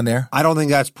should be on there. I don't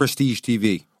think that's prestige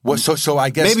TV. Well, so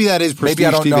I guess maybe that is prestige maybe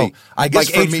I don't TV. know. I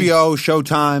guess like for HBO,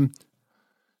 Showtime.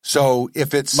 So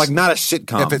if it's like not a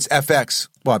sitcom, if it's FX,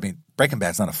 well, I mean, Breaking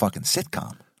Bad's not a fucking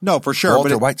sitcom. No, for sure.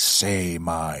 Walter White, say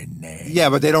my name. Yeah,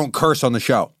 but they don't curse on the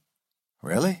show.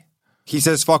 Really? He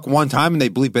says fuck one time and they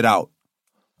bleep it out.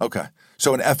 Okay.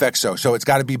 So an FX show. So it's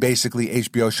got to be basically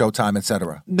HBO, Showtime,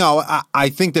 etc. No, I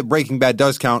think that Breaking Bad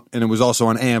does count, and it was also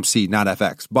on AMC, not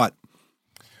FX. But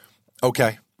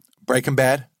okay, Breaking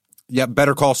Bad. Yeah,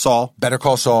 Better Call Saul. Better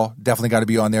Call Saul. Definitely got to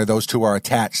be on there. Those two are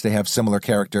attached. They have similar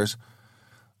characters.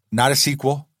 Not a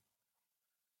sequel.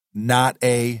 Not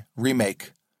a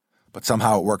remake. But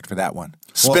somehow it worked for that one.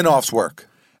 Spin-offs work.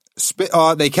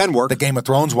 They can work. The Game of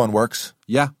Thrones one works.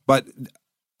 Yeah, but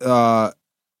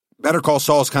Better Call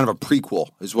Saul is kind of a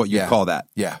prequel, is what you call that.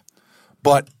 Yeah.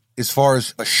 But as far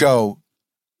as a show,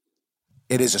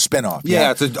 it is a spin-off.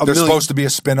 Yeah, There's supposed to be a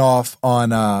spin-off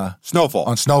on Snowfall.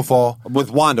 On Snowfall. With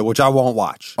Wanda, which I won't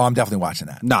watch. Oh, I'm definitely watching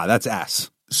that. Nah, that's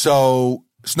ass. So,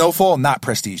 Snowfall, not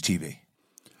prestige TV.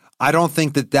 I don't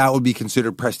think that would be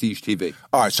considered prestige TV.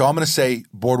 All right, so I'm going to say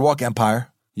Boardwalk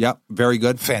Empire. Yep, very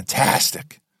good.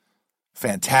 Fantastic.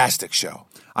 Fantastic show.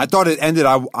 I thought it ended.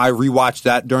 I rewatched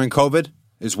that during COVID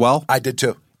as well. I did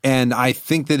too. And I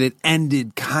think that it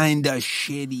ended kind of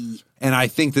shitty. And I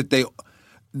think that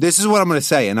this is what I'm going to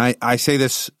say, and I say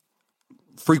this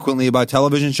frequently about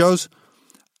television shows.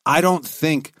 I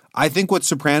think with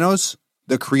Sopranos,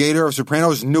 the creator of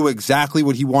Sopranos knew exactly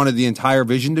what he wanted the entire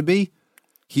vision to be.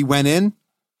 he went in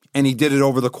and he did it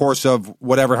over the course of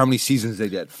whatever, how many seasons they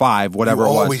did, 5, whatever You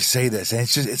it was. always say this, and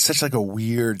it's such like a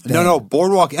weird thing. No,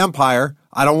 Boardwalk Empire,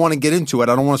 I don't want to get into it.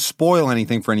 I don't want to spoil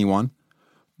anything for anyone.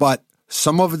 But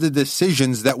some of the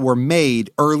decisions that were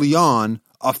made early on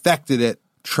affected it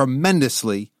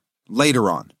tremendously later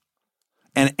on.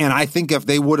 And I think if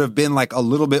they would have been like a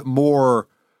little bit more,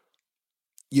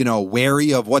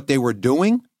 wary of what they were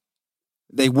doing,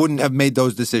 they wouldn't have made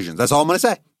those decisions. That's all I'm going to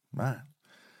say. Right.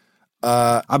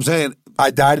 I'm saying I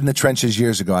died in the trenches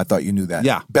years ago. I thought you knew that.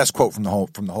 Yeah. Best quote from the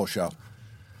whole show.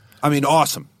 I mean,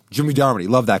 awesome. Jimmy Darmody,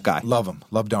 love that guy. Love him.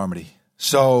 Love Darmody.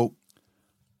 So,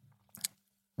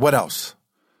 what else?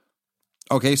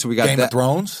 Okay, so we got Game that. of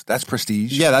Thrones. That's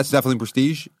prestige. Yeah, that's definitely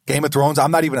prestige. Game of Thrones.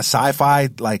 I'm not even a sci-fi,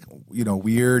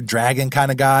 weird dragon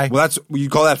kind of guy. Well, you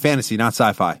call that fantasy, not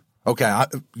sci-fi. Okay,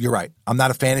 you're right. I'm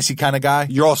not a fantasy kind of guy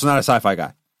You're also not a sci-fi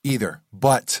guy. either,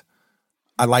 but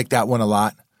I like that one a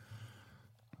lot.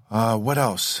 What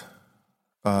else?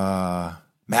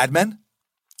 Mad Men.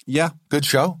 Yeah. Good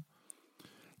show.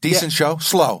 Decent show.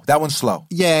 Slow. That one's slow.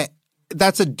 Yeah,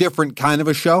 that's a different kind of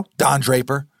a show. Don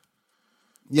Draper.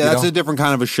 Yeah, that's a different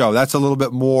kind of a show. That's a little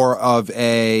bit more of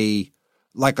a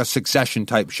Succession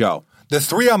type show. The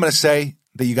 3 I'm going to say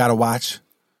that you got to watch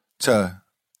to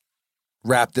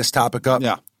wrap this topic up.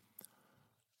 Yeah.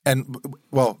 And,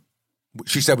 well,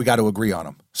 she said we got to agree on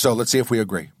them. So let's see if we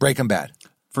agree. Breaking Bad.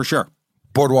 For sure.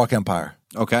 Boardwalk Empire.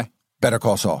 Okay. Better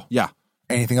Call Saul. Yeah.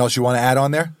 Anything else you want to add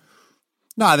on there?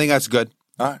 No, I think that's good.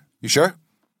 All right. You sure?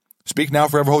 Speak now,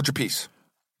 forever hold your peace.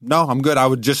 No, I'm good. I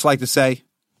would just like to say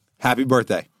happy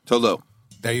birthday to Lou.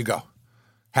 There you go.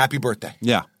 Happy birthday.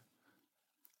 Yeah.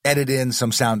 Edit in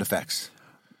some sound effects.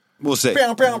 We'll see.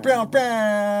 Bow, bow, bow,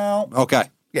 bow. Okay.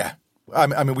 Yeah.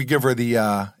 I mean, we give her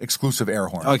the exclusive air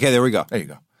horn. Okay, there we go. There you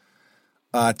go.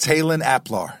 Taylin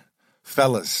Aplar.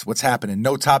 Fellas, what's happening?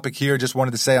 No topic here. Just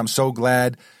wanted to say I'm so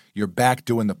glad you're back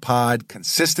doing the pod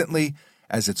consistently,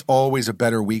 as it's always a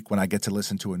better week when I get to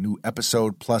listen to a new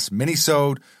episode plus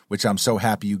minisode, which I'm so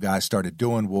happy you guys started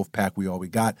doing. Wolfpack, we all we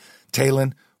got.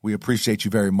 Taylin, we appreciate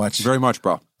you very much. Very much,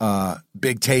 bro.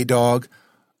 Big Tay Dog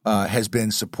has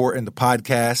been supporting the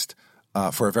podcast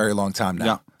for a very long time now.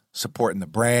 Yeah. Supporting the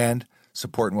brand,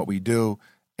 supporting what we do,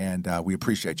 and we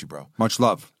appreciate you, bro. Much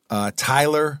love.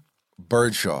 Tyler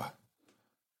Birdshaw.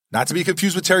 Not to be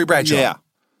confused with Terry Bradshaw. Yeah.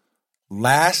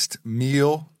 Last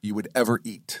meal you would ever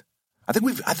eat. I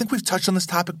think we've touched on this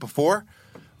topic before,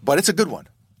 but it's a good one.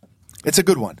 It's a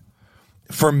good one.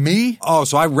 For me, Oh,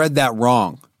 so I read that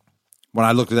wrong when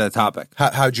I looked at that topic.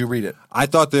 how'd you read it? I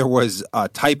thought there was a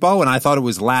typo, and I thought it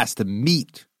was last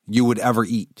meat you would ever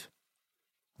eat.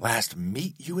 Last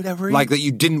meat you would ever eat? Like that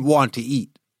you didn't want to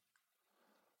eat.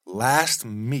 Last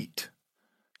meat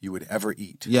you would ever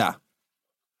eat. Yeah.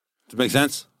 Does it make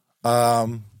sense? I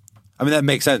mean, that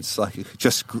makes sense. Like,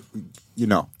 just,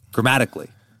 grammatically.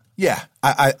 Yeah,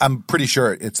 I'm pretty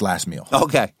sure it's last meal.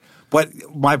 Okay. But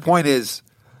my point is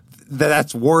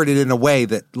that's worded in a way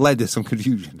that led to some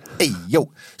confusion. Hey,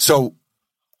 yo. So,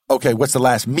 okay, what's the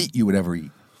last meat you would ever eat?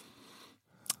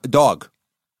 A dog.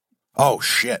 Oh,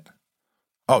 shit.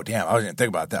 Oh, damn. I didn't think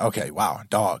about that. Okay, wow.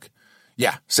 Dog.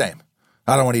 Yeah, same.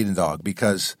 I don't want to eat a dog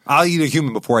because... I'll eat a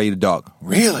human before I eat a dog.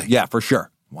 Really? Yeah, for sure.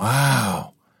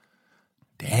 Wow.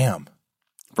 Damn.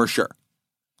 For sure.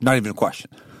 Not even a question.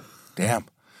 Damn.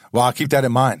 Well, I'll keep that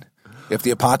in mind. If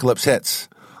the apocalypse hits,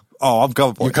 Oh, I'm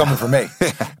coming for you're you. coming for me.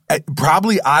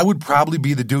 I would probably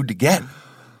be the dude to get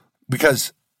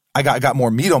because I got more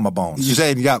meat on my bones. You're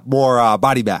saying you got more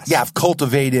body mass. Yeah, I've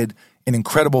cultivated an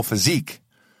incredible physique.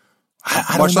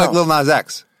 I Much don't know. like Lil Nas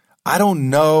X. I don't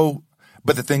know,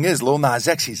 but the thing is, Lil Nas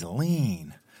X, he's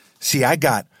lean. See, I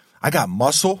got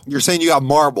muscle. You're saying you got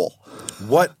marble.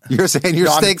 What? You're saying your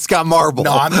No, steak's got marble.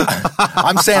 No,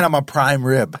 I'm saying I'm a prime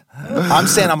rib. I'm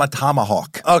saying I'm a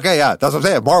tomahawk. Okay, yeah, that's what I'm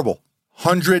saying. Marble.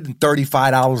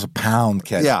 $135 a pound,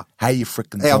 kid. Yeah. How you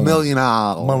freaking Hey, doing? $1 million.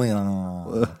 $1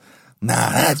 million. Nah,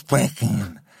 that's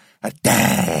freaking a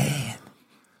day.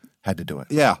 Had to do it.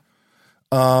 Yeah.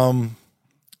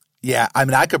 Yeah, I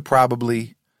mean, I could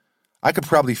probably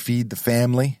feed the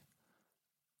family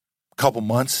a couple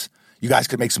months. You guys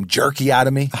could make some jerky out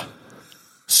of me,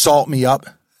 salt me up,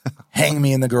 hang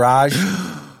me in the garage.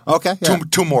 Okay. Yeah.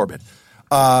 Too morbid.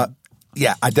 Yeah,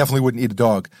 I definitely wouldn't eat a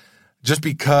dog just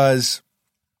because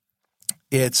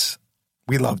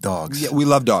we love dogs. Yeah, we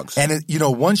love dogs. And,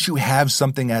 once you have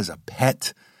something as a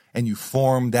pet and you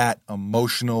form that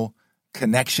emotional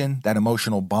connection, that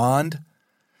emotional bond,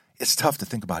 it's tough to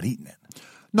think about eating it.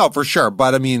 No, for sure.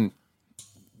 But I mean,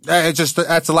 It's just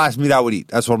that's the last meat I would eat.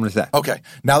 That's what I'm going to say. Okay,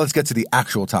 now let's get to the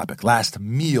actual topic. Last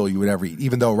meal you would ever eat,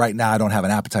 even though right now I don't have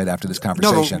an appetite after this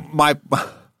conversation. No,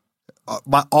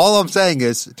 my all I'm saying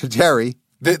is to Terry,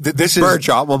 this is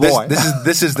Birdshot, my boy.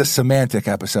 This is the semantic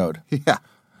episode. Yeah.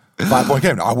 5-point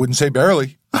game. I wouldn't say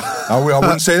barely. I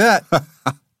wouldn't say that.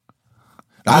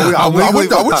 I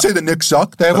wouldn't say the Knicks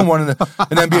suck. They haven't won an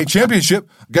NBA championship.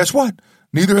 Guess what?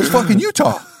 Neither has fucking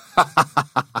Utah.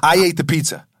 I ate the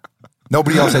pizza.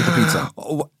 Nobody else ate the pizza.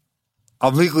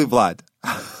 I'm legally blind.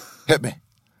 Hit me.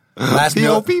 Last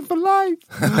meal. POP for life.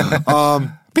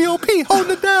 POP,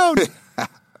 holding it down.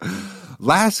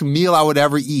 Last meal I would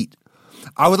ever eat.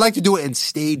 I would like to do it in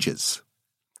stages.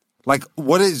 Like,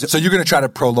 what is... So you're going to try to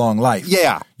prolong life.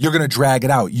 Yeah. You're going to drag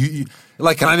it out. You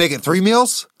like, can I make it 3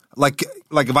 meals? Like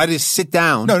if I just sit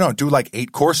down... No, do like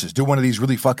 8 courses. Do one of these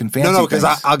really fucking fancy No, because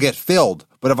things. I'll get filled.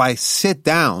 But if I sit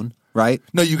down, right?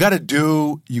 No, you got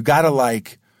to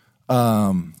like...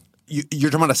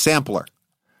 You're talking about a sampler.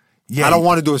 Yeah, I don't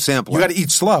want to do a sampler. You got to eat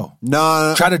slow.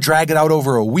 No. Try to drag it out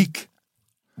over a week.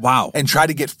 Wow. And try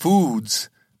to get foods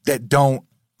that don't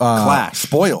clash.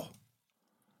 Spoil.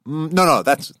 No,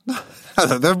 that's...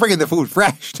 They're bringing the food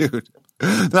fresh, dude.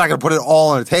 They're not going to put it all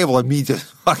on the table and me just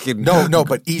fucking... No,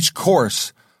 but each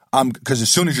course, because as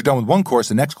soon as you're done with one course,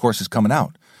 the next course is coming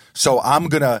out. So I'm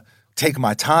going to take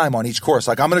my time on each course.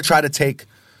 Like I'm going to try to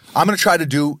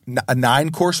do a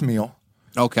 9-course meal.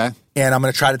 Okay. And I'm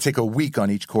going to try to take a week on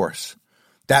each course.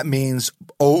 That means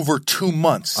over 2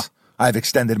 months, I've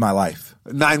extended my life.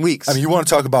 9 weeks. I mean, you want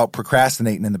to talk about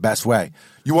procrastinating in the best way.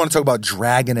 You want to talk about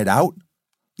dragging it out?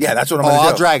 Yeah, that's what I'm going to do.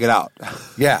 I'll drag it out.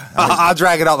 Yeah. I'll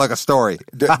drag it out like a story.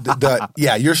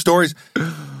 Your stories,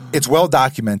 it's well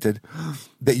documented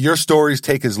that your stories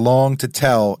take as long to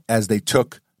tell as they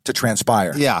took to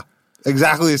transpire. Yeah.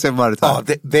 Exactly the same amount of time.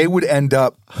 Oh,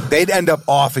 they'd end up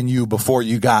offing you before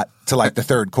you got to like the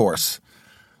 3rd course.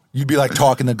 You'd be like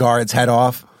talking the guard's head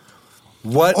off.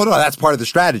 What? Oh, no, that's part of the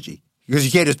strategy. Because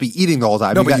you can't just be eating the whole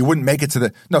time. No, but you wouldn't make it so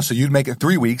you'd make it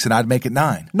 3 weeks and I'd make it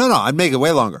 9. No, I'd make it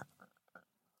way longer.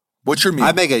 What's your meal?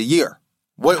 I'd make it a year.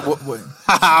 What?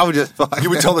 I would just...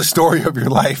 You would tell the story of your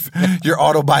life, your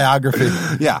autobiography.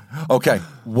 Yeah. Okay.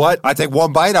 I take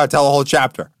one bite, I'll tell a whole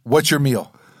chapter. What's your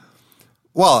meal?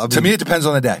 Well, I mean, to me, it depends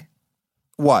on the day.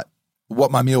 What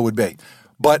my meal would be.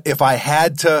 But if I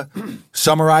had to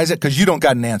summarize it, because you don't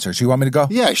got an answer, so you want me to go?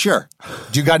 Yeah, sure.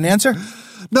 Do you got an answer?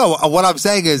 No, what I'm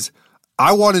saying is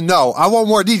I want to know. I want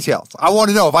more details. I want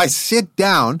to know if I sit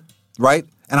down, right,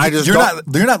 and I just You're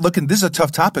not looking, this is a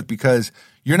tough topic because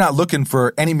you're not looking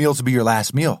for any meal to be your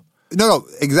last meal. No,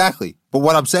 exactly. But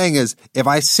what I'm saying is if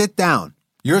I sit down.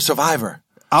 You're a survivor.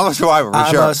 I'm a survivor, for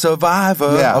sure. I'm a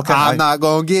survivor. Yeah, okay. I'm not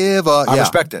going to give up. I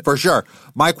respect it. For sure.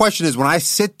 My question is when I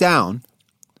sit down,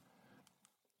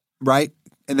 right,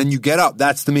 and then you get up,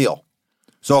 that's the meal.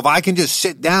 So if I can just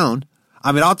sit down,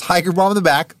 I mean, I'll tiger bomb in the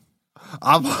back.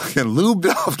 I'm fucking lubed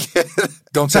up, kid.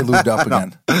 Don't say lubed up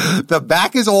again. The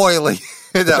back is oily.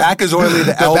 The back is oily.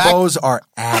 The elbows are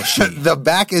ashy. The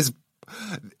back is,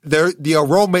 the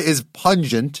aroma is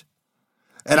pungent.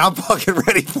 And I'm fucking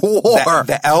ready for war.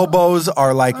 The elbows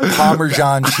are like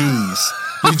Parmesan cheese.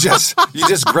 You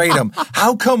just grate them.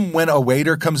 How come when a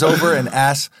waiter comes over and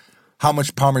asks how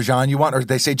much Parmesan you want, or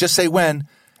they say, just say when,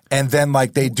 and then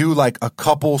like they do like a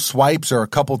couple swipes or a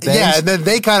couple things. Yeah, and then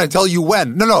they kind of tell you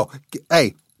when. No.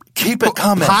 Hey. Keep it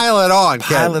coming. Pile it on,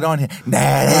 kid. Pile it on here. Nah,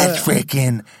 that's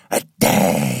freaking a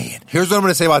day. Here's what I'm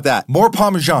going to say about that. More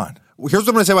Parmesan. Here's what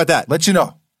I'm going to say about that. Let you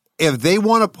know. If they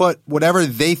want to put whatever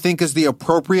they think is the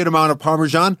appropriate amount of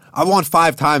Parmesan, I want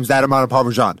 5 times that amount of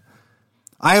Parmesan.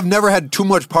 I have never had too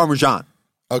much Parmesan.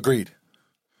 Agreed.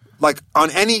 Like on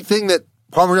anything that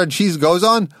Parmesan cheese goes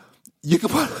on, you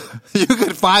could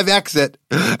 5X it,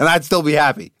 and I'd still be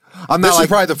happy. This is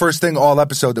probably the first thing all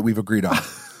episode that we've agreed on.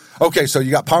 Okay, so you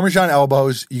got Parmesan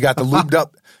elbows, you got the lubed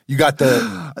up, you got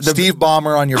the Steve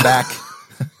Ballmer on your back.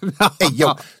 No. Hey,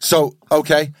 yo. So,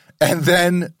 okay. And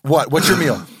then what? What's your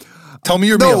meal? Tell me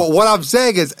your meal. No, what I'm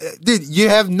saying is, dude, you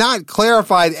have not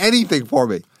clarified anything for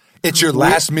me. It's your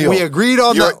last meal. We agreed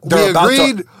on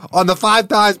on the 5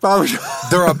 times Parmesan.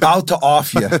 They're about to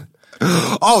off you.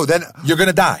 Oh, then you're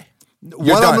gonna die.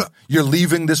 You're done. You're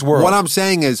leaving this world. What I'm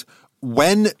saying is,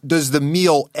 when does the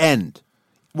meal end?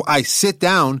 I sit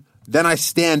down, then I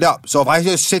stand up. So if I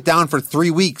just sit down for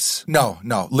 3 weeks, no.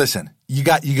 Listen, you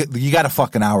got a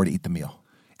fucking hour to eat the meal.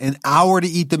 An hour to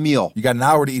eat the meal. You got an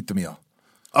hour to eat the meal.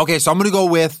 Okay, so I'm going to go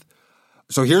with.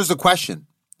 So here's the question,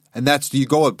 and that's: do you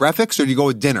go with breakfast or do you go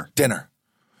with dinner? Dinner.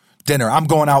 I'm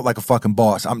going out like a fucking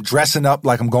boss. I'm dressing up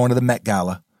like I'm going to the Met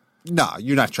Gala. No,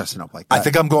 you're not dressing up like that. I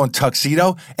think I'm going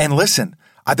tuxedo. And listen,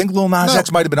 I think Lil Nas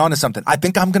X might have been onto something. I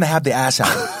think I'm going to have the ass out.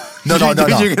 No. You're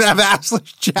going to have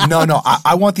assless Jack. No.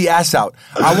 I want the ass out.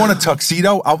 I want a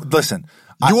tuxedo. Listen.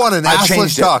 You want an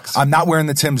assless tux? I'm not wearing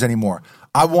the Timbs anymore.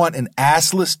 I want an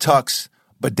assless tux,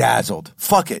 bedazzled.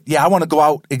 Fuck it. Yeah, I want to go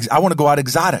out. I want to go out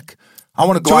exotic. I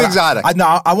want to go Too out. exotic.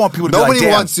 I want people to be like,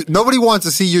 damn. Nobody wants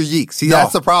to see your Yeeks. See,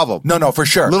 that's the problem. No, for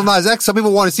sure. Lil Nas X, some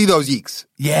people want to see those Yeeks.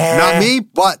 Yeah. Not me,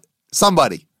 but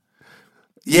somebody.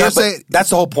 Yeah, that's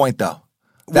the whole point, though.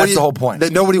 That's the whole point.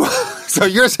 That nobody. So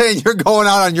you're saying you're going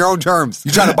out on your own terms?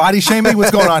 You trying to body shame me?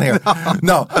 What's going on here?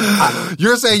 No.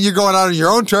 You're saying you're going out on your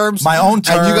own terms? My own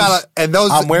terms. And those.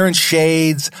 I'm wearing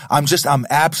shades. I'm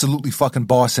absolutely fucking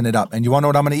bossing it up. And you want to know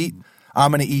what I'm going to eat?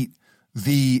 I'm going to eat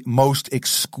the most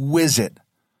exquisite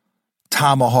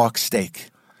tomahawk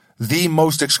steak. The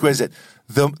most exquisite.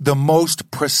 The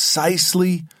most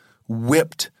precisely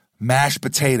whipped mashed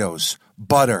potatoes,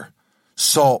 butter,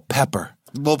 salt, pepper.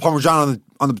 A little Parmesan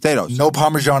on the potatoes. No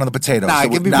Parmesan on the potatoes. Nah,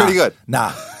 it can be pretty good.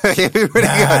 Nah. It can be pretty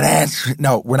good.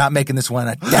 No, we're not making this one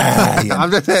Italian.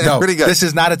 I'm just saying, it's pretty good. This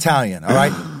is not Italian, all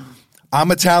right? I'm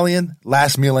Italian.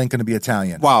 Last meal ain't going to be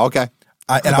Italian. Wow, okay.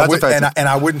 And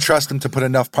I wouldn't trust him to put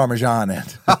enough Parmesan in.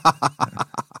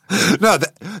 No,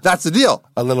 that's the deal.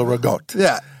 A little ricotta.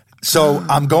 Yeah. So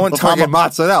I'm going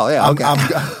mozzarella. Yeah, okay.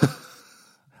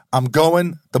 I'm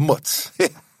going the mutz.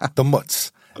 The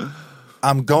mutz.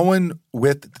 I'm going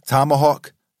with the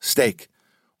tomahawk steak.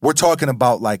 We're talking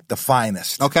about like the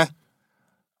finest. Okay.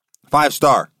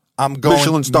 5-star. I'm going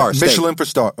Michelin star. Michelin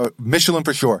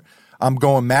for sure. I'm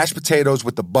going mashed potatoes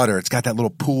with the butter. It's got that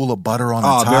little pool of butter on the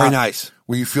top. Oh, very nice.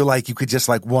 Where you feel like you could just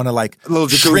like want to like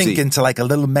shrink into like a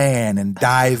little man and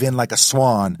dive in like a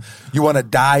swan. You want to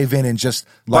dive in and just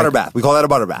butter bath. We call that a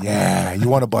butter bath. Yeah, you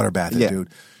want a butter bath, dude.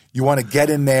 You want to get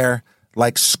in there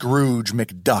like Scrooge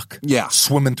McDuck. Yeah.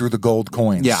 Swimming through the gold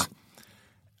coins. Yeah.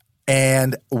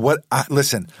 And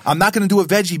listen, I'm not going to do a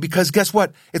veggie because guess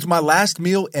what? It's my last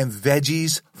meal and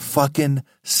veggies fucking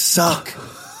suck.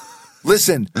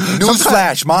 Listen,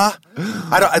 newsflash, ma.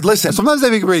 Listen. Sometimes they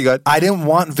make it pretty good. I didn't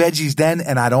want veggies then,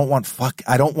 and I don't want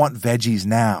veggies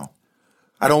now.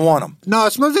 I don't want them. No,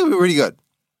 sometimes they make it pretty good.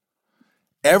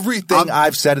 Everything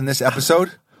I've said in this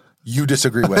episode, you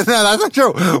disagree with. No, that's not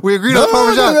true. We agreed on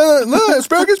Parmesan. No,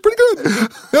 asparagus pretty good.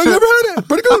 No, you ever had it?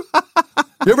 Pretty good.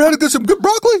 You ever had it with some good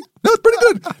broccoli? No, it's pretty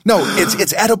good. No,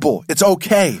 it's edible. It's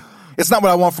okay. It's not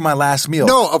what I want for my last meal.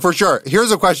 No, for sure.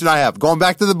 Here's a question I have. Going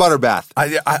back to the butter bath.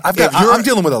 I'm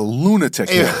dealing with a lunatic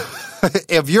here.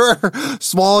 If you're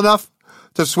small enough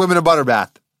to swim in a butter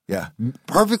bath, yeah,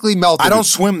 perfectly melted. I don't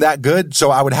swim that good, so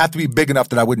I would have to be big enough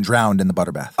that I wouldn't drown in the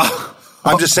butter bath.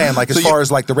 I'm just saying, like, as far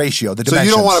as like the ratio, the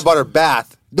dimensions. So you don't want a butter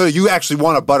bath. No, you actually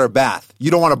want a butter bath.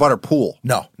 You don't want a butter pool.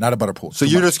 No, not a butter pool. So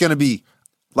you're just going to be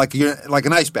like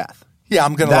an ice bath. Yeah,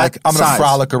 I'm gonna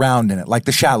frolic around in it, like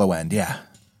the shallow end. Yeah,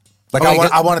 like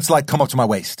I want it to like come up to my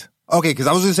waist. Okay, because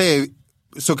I was gonna say,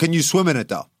 so can you swim in it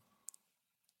though?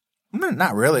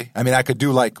 Not really. I mean, I could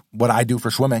do like what I do for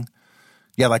swimming.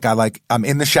 Yeah, I'm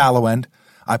in the shallow end.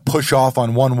 I push off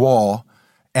on one wall,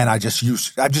 and I got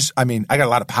a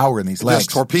lot of power in these legs.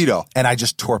 Just torpedo. And I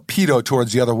just torpedo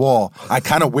towards the other wall. I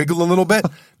kind of wiggle a little bit.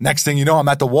 Next thing you know, I'm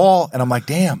at the wall, and I'm like,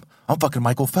 damn. I'm fucking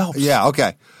Michael Phelps. Yeah,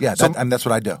 okay. Yeah, that's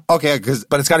what I do. Okay,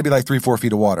 but it's got to be like 3-4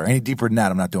 feet of water. Any deeper than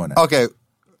that, I'm not doing it. Okay,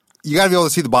 you got to be able to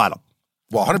see the bottom.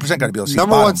 Well, 100% got to be able to see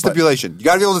Number the bottom. Number one stipulation, you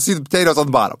got to be able to see the potatoes on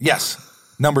the bottom. Yes.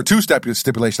 Number 2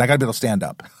 stipulation, I got to be able to stand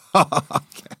up.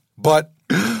 Okay. But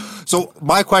so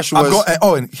my question was,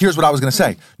 and here's what I was going to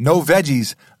say: no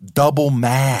veggies, double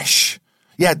mash.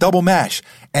 Yeah, double mash.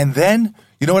 And then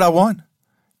you know what I want?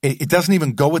 It doesn't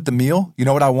even go with the meal. You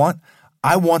know what I want?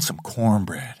 I want some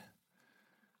cornbread.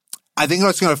 I think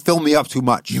that's going to fill me up too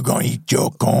much. You going to eat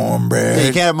your cornbread? Yeah,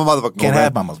 you can't have my motherfucking cornbread. Can't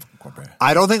have my motherfucking cornbread.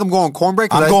 I don't think I'm going cornbread.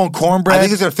 I'm going cornbread. I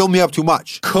think it's going to fill me up too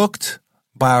much. Cooked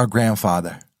by our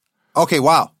grandfather. Okay,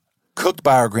 wow. Cooked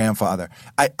by our grandfather.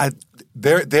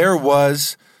 There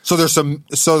was. So there's some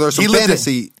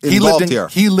fantasy involved here.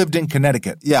 He lived in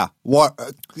Connecticut. Yeah.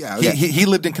 He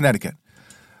lived in Connecticut.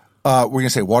 We're going to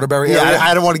say Waterbury area? Yeah,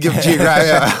 I don't want to give him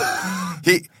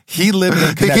geography. He lived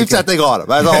in Connecticut. He keeps that thing on him.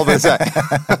 That's all I'm going to say.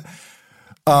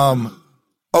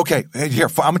 Okay, here,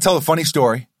 I'm going to tell a funny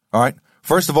story, all right?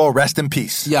 First of all, rest in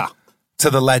peace. Yeah. To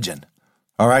the legend,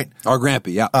 all right? Our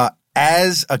grampy, yeah.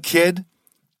 As a kid,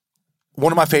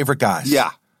 one of my favorite guys.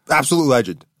 Yeah, absolute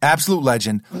legend. Absolute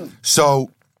legend. So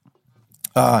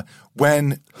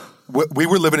when we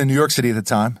were living in New York City at the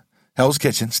time, Hell's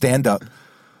Kitchen, stand up,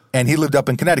 and he lived up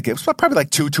in Connecticut. It was probably like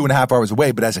 2.5 hours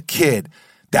away, but as a kid,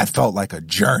 that felt like a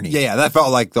journey. Yeah, that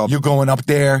felt like you going up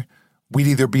there. We'd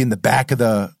either be in the back of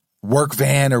the work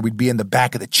van, or we'd be in the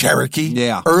back of the Cherokee.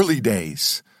 Yeah. Early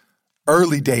days,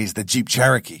 the Jeep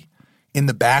Cherokee. In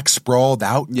the back, sprawled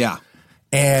out. Yeah.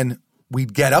 And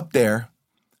we'd get up there,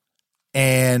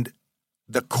 and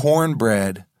the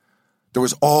cornbread, there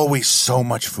was always so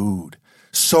much food.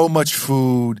 So much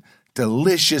food,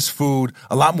 delicious food,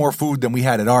 a lot more food than we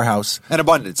had at our house. And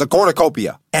abundance, a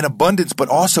cornucopia. And abundance, but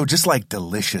also just like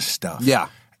delicious stuff. Yeah.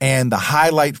 And the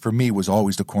highlight for me was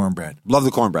always the cornbread. Love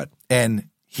the cornbread. And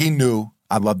he knew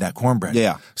I loved that cornbread.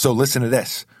 Yeah. So listen to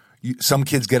this. Some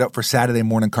kids get up for Saturday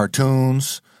morning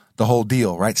cartoons, the whole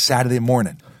deal, right? Saturday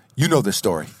morning. You know this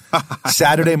story.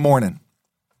 Saturday morning,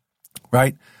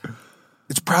 right?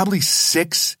 It's probably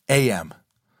 6 a.m.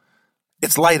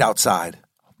 It's light outside,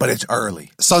 but it's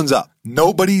early. Sun's up.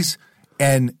 Nobody's,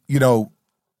 and you know,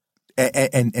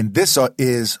 and this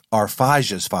is our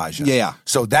Faja's Faja. Yeah.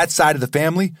 So that side of the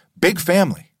family, big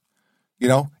family,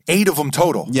 8 of them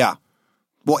total. Yeah.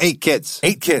 Well, 8 kids.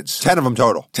 8 kids. 10 of them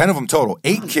total. 10 of them total.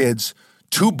 8 kids,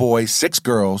 2 boys, 6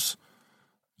 girls,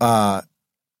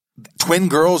 twin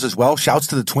girls as well. Shouts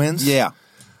to the twins. Yeah.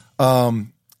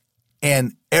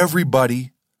 And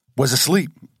everybody was asleep.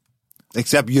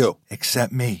 Except you.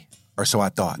 Except me, or so I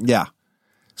thought. Yeah.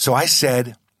 So I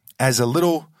said, as a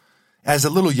little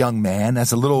young man,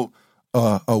 as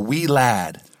a wee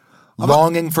lad,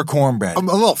 longing for cornbread. I'm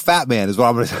a little fat man is what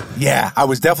I'm going to say. Yeah, I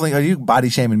was definitely. Are you body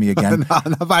shaming me again? No,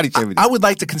 not body shaming. I would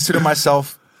like to consider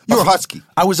myself. You were husky.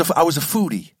 I was a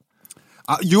foodie.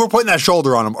 You were putting that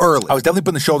shoulder on him early. I was definitely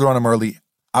putting the shoulder on him early.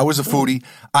 I was a foodie.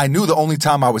 I knew the only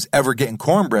time I was ever getting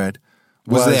cornbread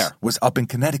was up in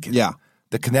Connecticut. Yeah.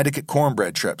 The Connecticut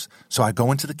cornbread trips. So I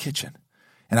go into the kitchen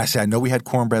and I say, I know we had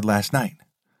cornbread last night.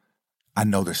 I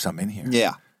know there's some in here.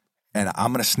 Yeah. And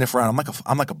I'm gonna sniff around.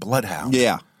 I'm like a bloodhound.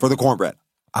 Yeah. For the cornbread.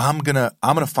 I'm gonna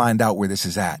find out where this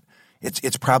is at.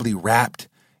 It's probably wrapped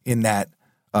in that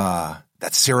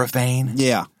cellophane.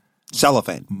 Yeah.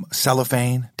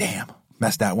 Cellophane. Damn.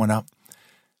 Messed that one up.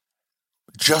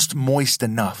 Just moist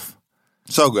enough.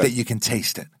 So good. That you can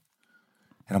taste it.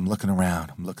 And I'm looking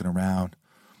around.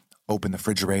 Open the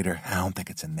refrigerator. I don't think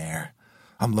it's in there.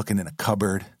 I'm looking in a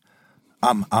cupboard.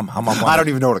 I don't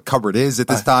even know what a cupboard is at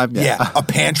this time. Yeah. A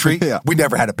pantry. Yeah. We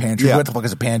never had a pantry. Yeah. What the fuck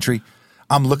is a pantry?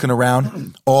 I'm looking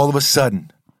around. All of a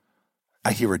sudden,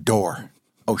 I hear a door.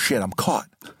 Oh shit! I'm caught.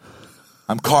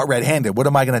 I'm caught red-handed. What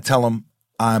am I going to tell him?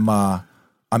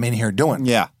 I'm in here doing?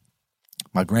 Yeah.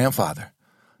 My grandfather,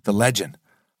 the legend.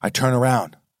 I turn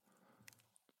around.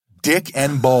 Dick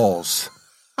and balls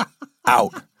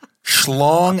out.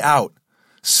 Schlong out.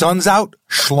 Sun's out,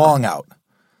 schlong out.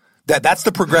 That's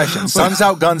the progression. Sun's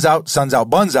out, guns out, sun's out,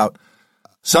 buns out.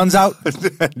 Sun's out,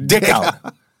 dick out.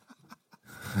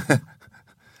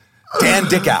 Dan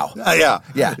Dickow.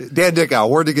 Yeah. Dan Dickow,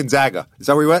 word to Gonzaga. Is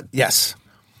that where he went? Yes.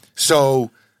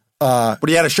 So. But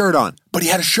he had a shirt on.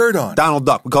 Donald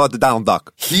Duck. We call it the Donald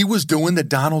Duck. He was doing the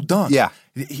Donald Duck. Yeah.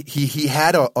 He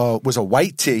had was a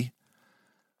white tee.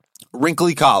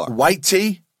 Wrinkly collar. White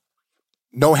tee.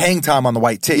 No hang time on the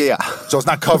white tee. Yeah. So it's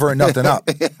not covering nothing up.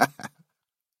 Yeah.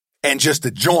 And just the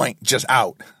joint just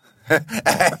out.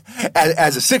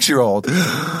 As a 6-year-old,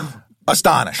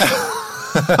 astonished.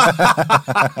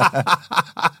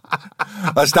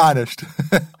 Astonished.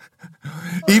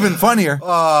 Even funnier,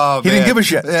 he didn't give a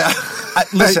shit. Yeah.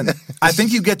 Listen, I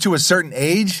think you get to a certain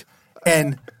age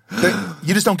and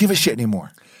you just don't give a shit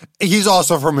anymore. He's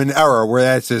also from an era where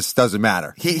that just doesn't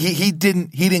matter. He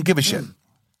didn't give a shit.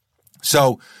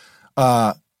 So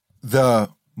the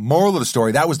moral of the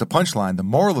story, that was the punchline. The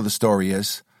moral of the story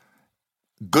is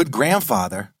good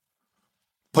grandfather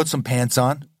put some pants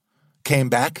on, came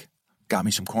back, got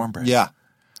me some cornbread. Yeah.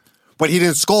 But he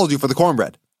didn't scold you for the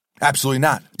cornbread. Absolutely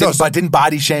not. Didn't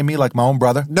body shame me like my own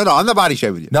brother. No, I'm not body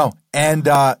shaming you. No. And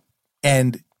the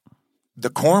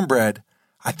cornbread,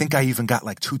 I think I even got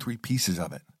like 2-3 pieces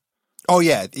of it. Oh,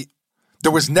 yeah.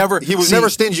 There was never... He was never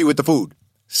stingy with the food.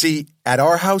 See, at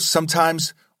our house,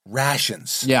 sometimes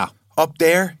rations. Yeah. Up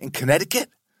there in Connecticut,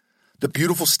 the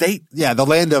beautiful state. Yeah, the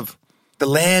land of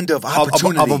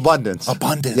opportunity. Of abundance.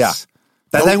 Abundance. Yeah.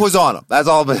 That thing was on him. That's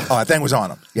all. That thing was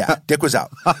on him. Yeah. Dick was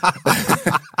out.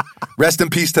 Rest in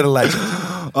peace to the legend.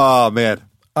 Oh, man.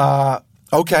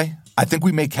 Okay. I think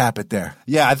we may cap it there.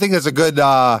 Yeah, I think that's a good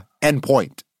end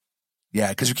point. Yeah,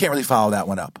 because you can't really follow that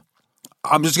one up.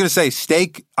 I'm just going to say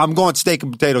steak. I'm going steak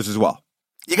and potatoes as well.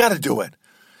 You got to do it.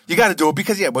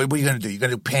 Because, what are you going to do? You're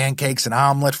going to do pancakes and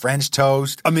omelet, French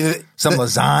toast, some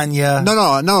lasagna.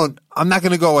 No. I'm not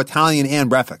going to go Italian and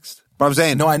breakfast. But I'm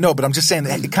saying. No, I know, but I'm just saying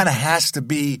that it kind of has to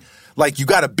be like you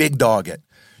got to big dog it.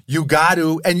 You got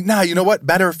to. And now, you know what?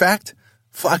 Matter of fact,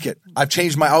 fuck it. I've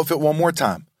changed my outfit one more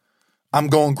time. I'm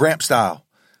going Gramp style.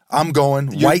 I'm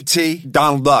going white tee.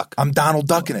 Donald Duck. I'm Donald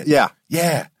Ducking it. Yeah.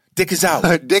 Yeah. Dick is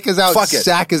out. Dick is out. Fuck it.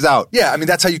 Sack is out. Yeah, I mean,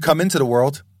 that's how you come into the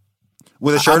world.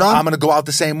 With a shirt on? I'm going to go out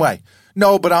the same way.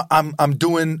 No, but I'm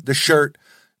doing the shirt.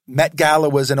 Met Gala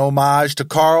was an homage to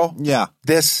Carl. Yeah.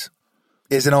 This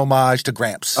is an homage to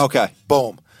Gramps. Okay.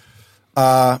 Boom.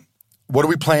 What are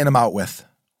we playing him out with?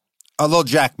 A little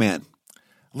Jack Man.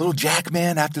 A little Jack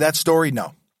Man after that story?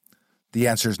 No. The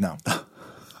answer is no.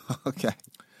 Okay.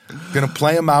 Going to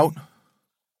play him out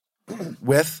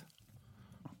with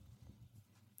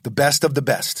the best of the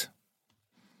best.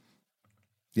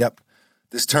 Yep.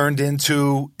 This turned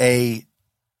into a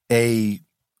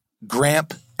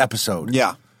Gramp episode.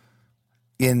 Yeah.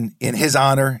 In his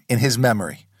honor, in his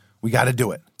memory. We got to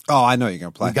do it. Oh, I know you're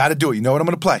going to play. We got to do it. You know what I'm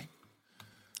going to play?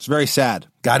 It's very sad.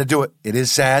 Got to do it. It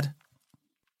is sad.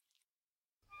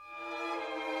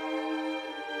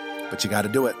 But you got to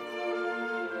do it.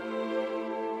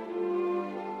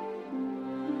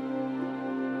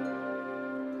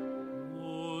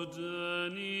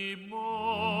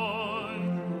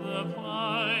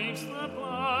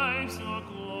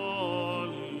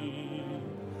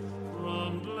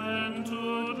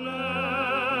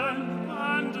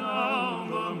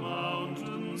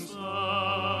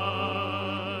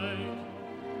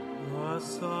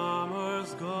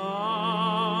 Summer's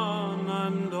gone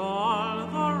and all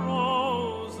the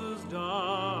roses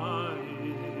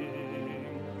dying.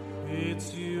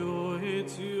 It's you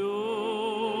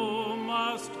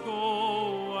must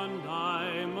go and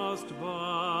I must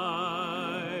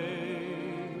buy.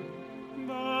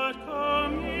 But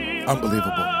come in Unbelievable.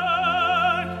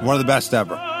 back, One of the best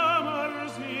ever.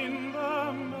 summer's in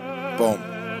the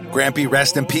Boom. Grampy,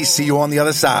 rest in peace. See you on the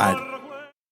other side.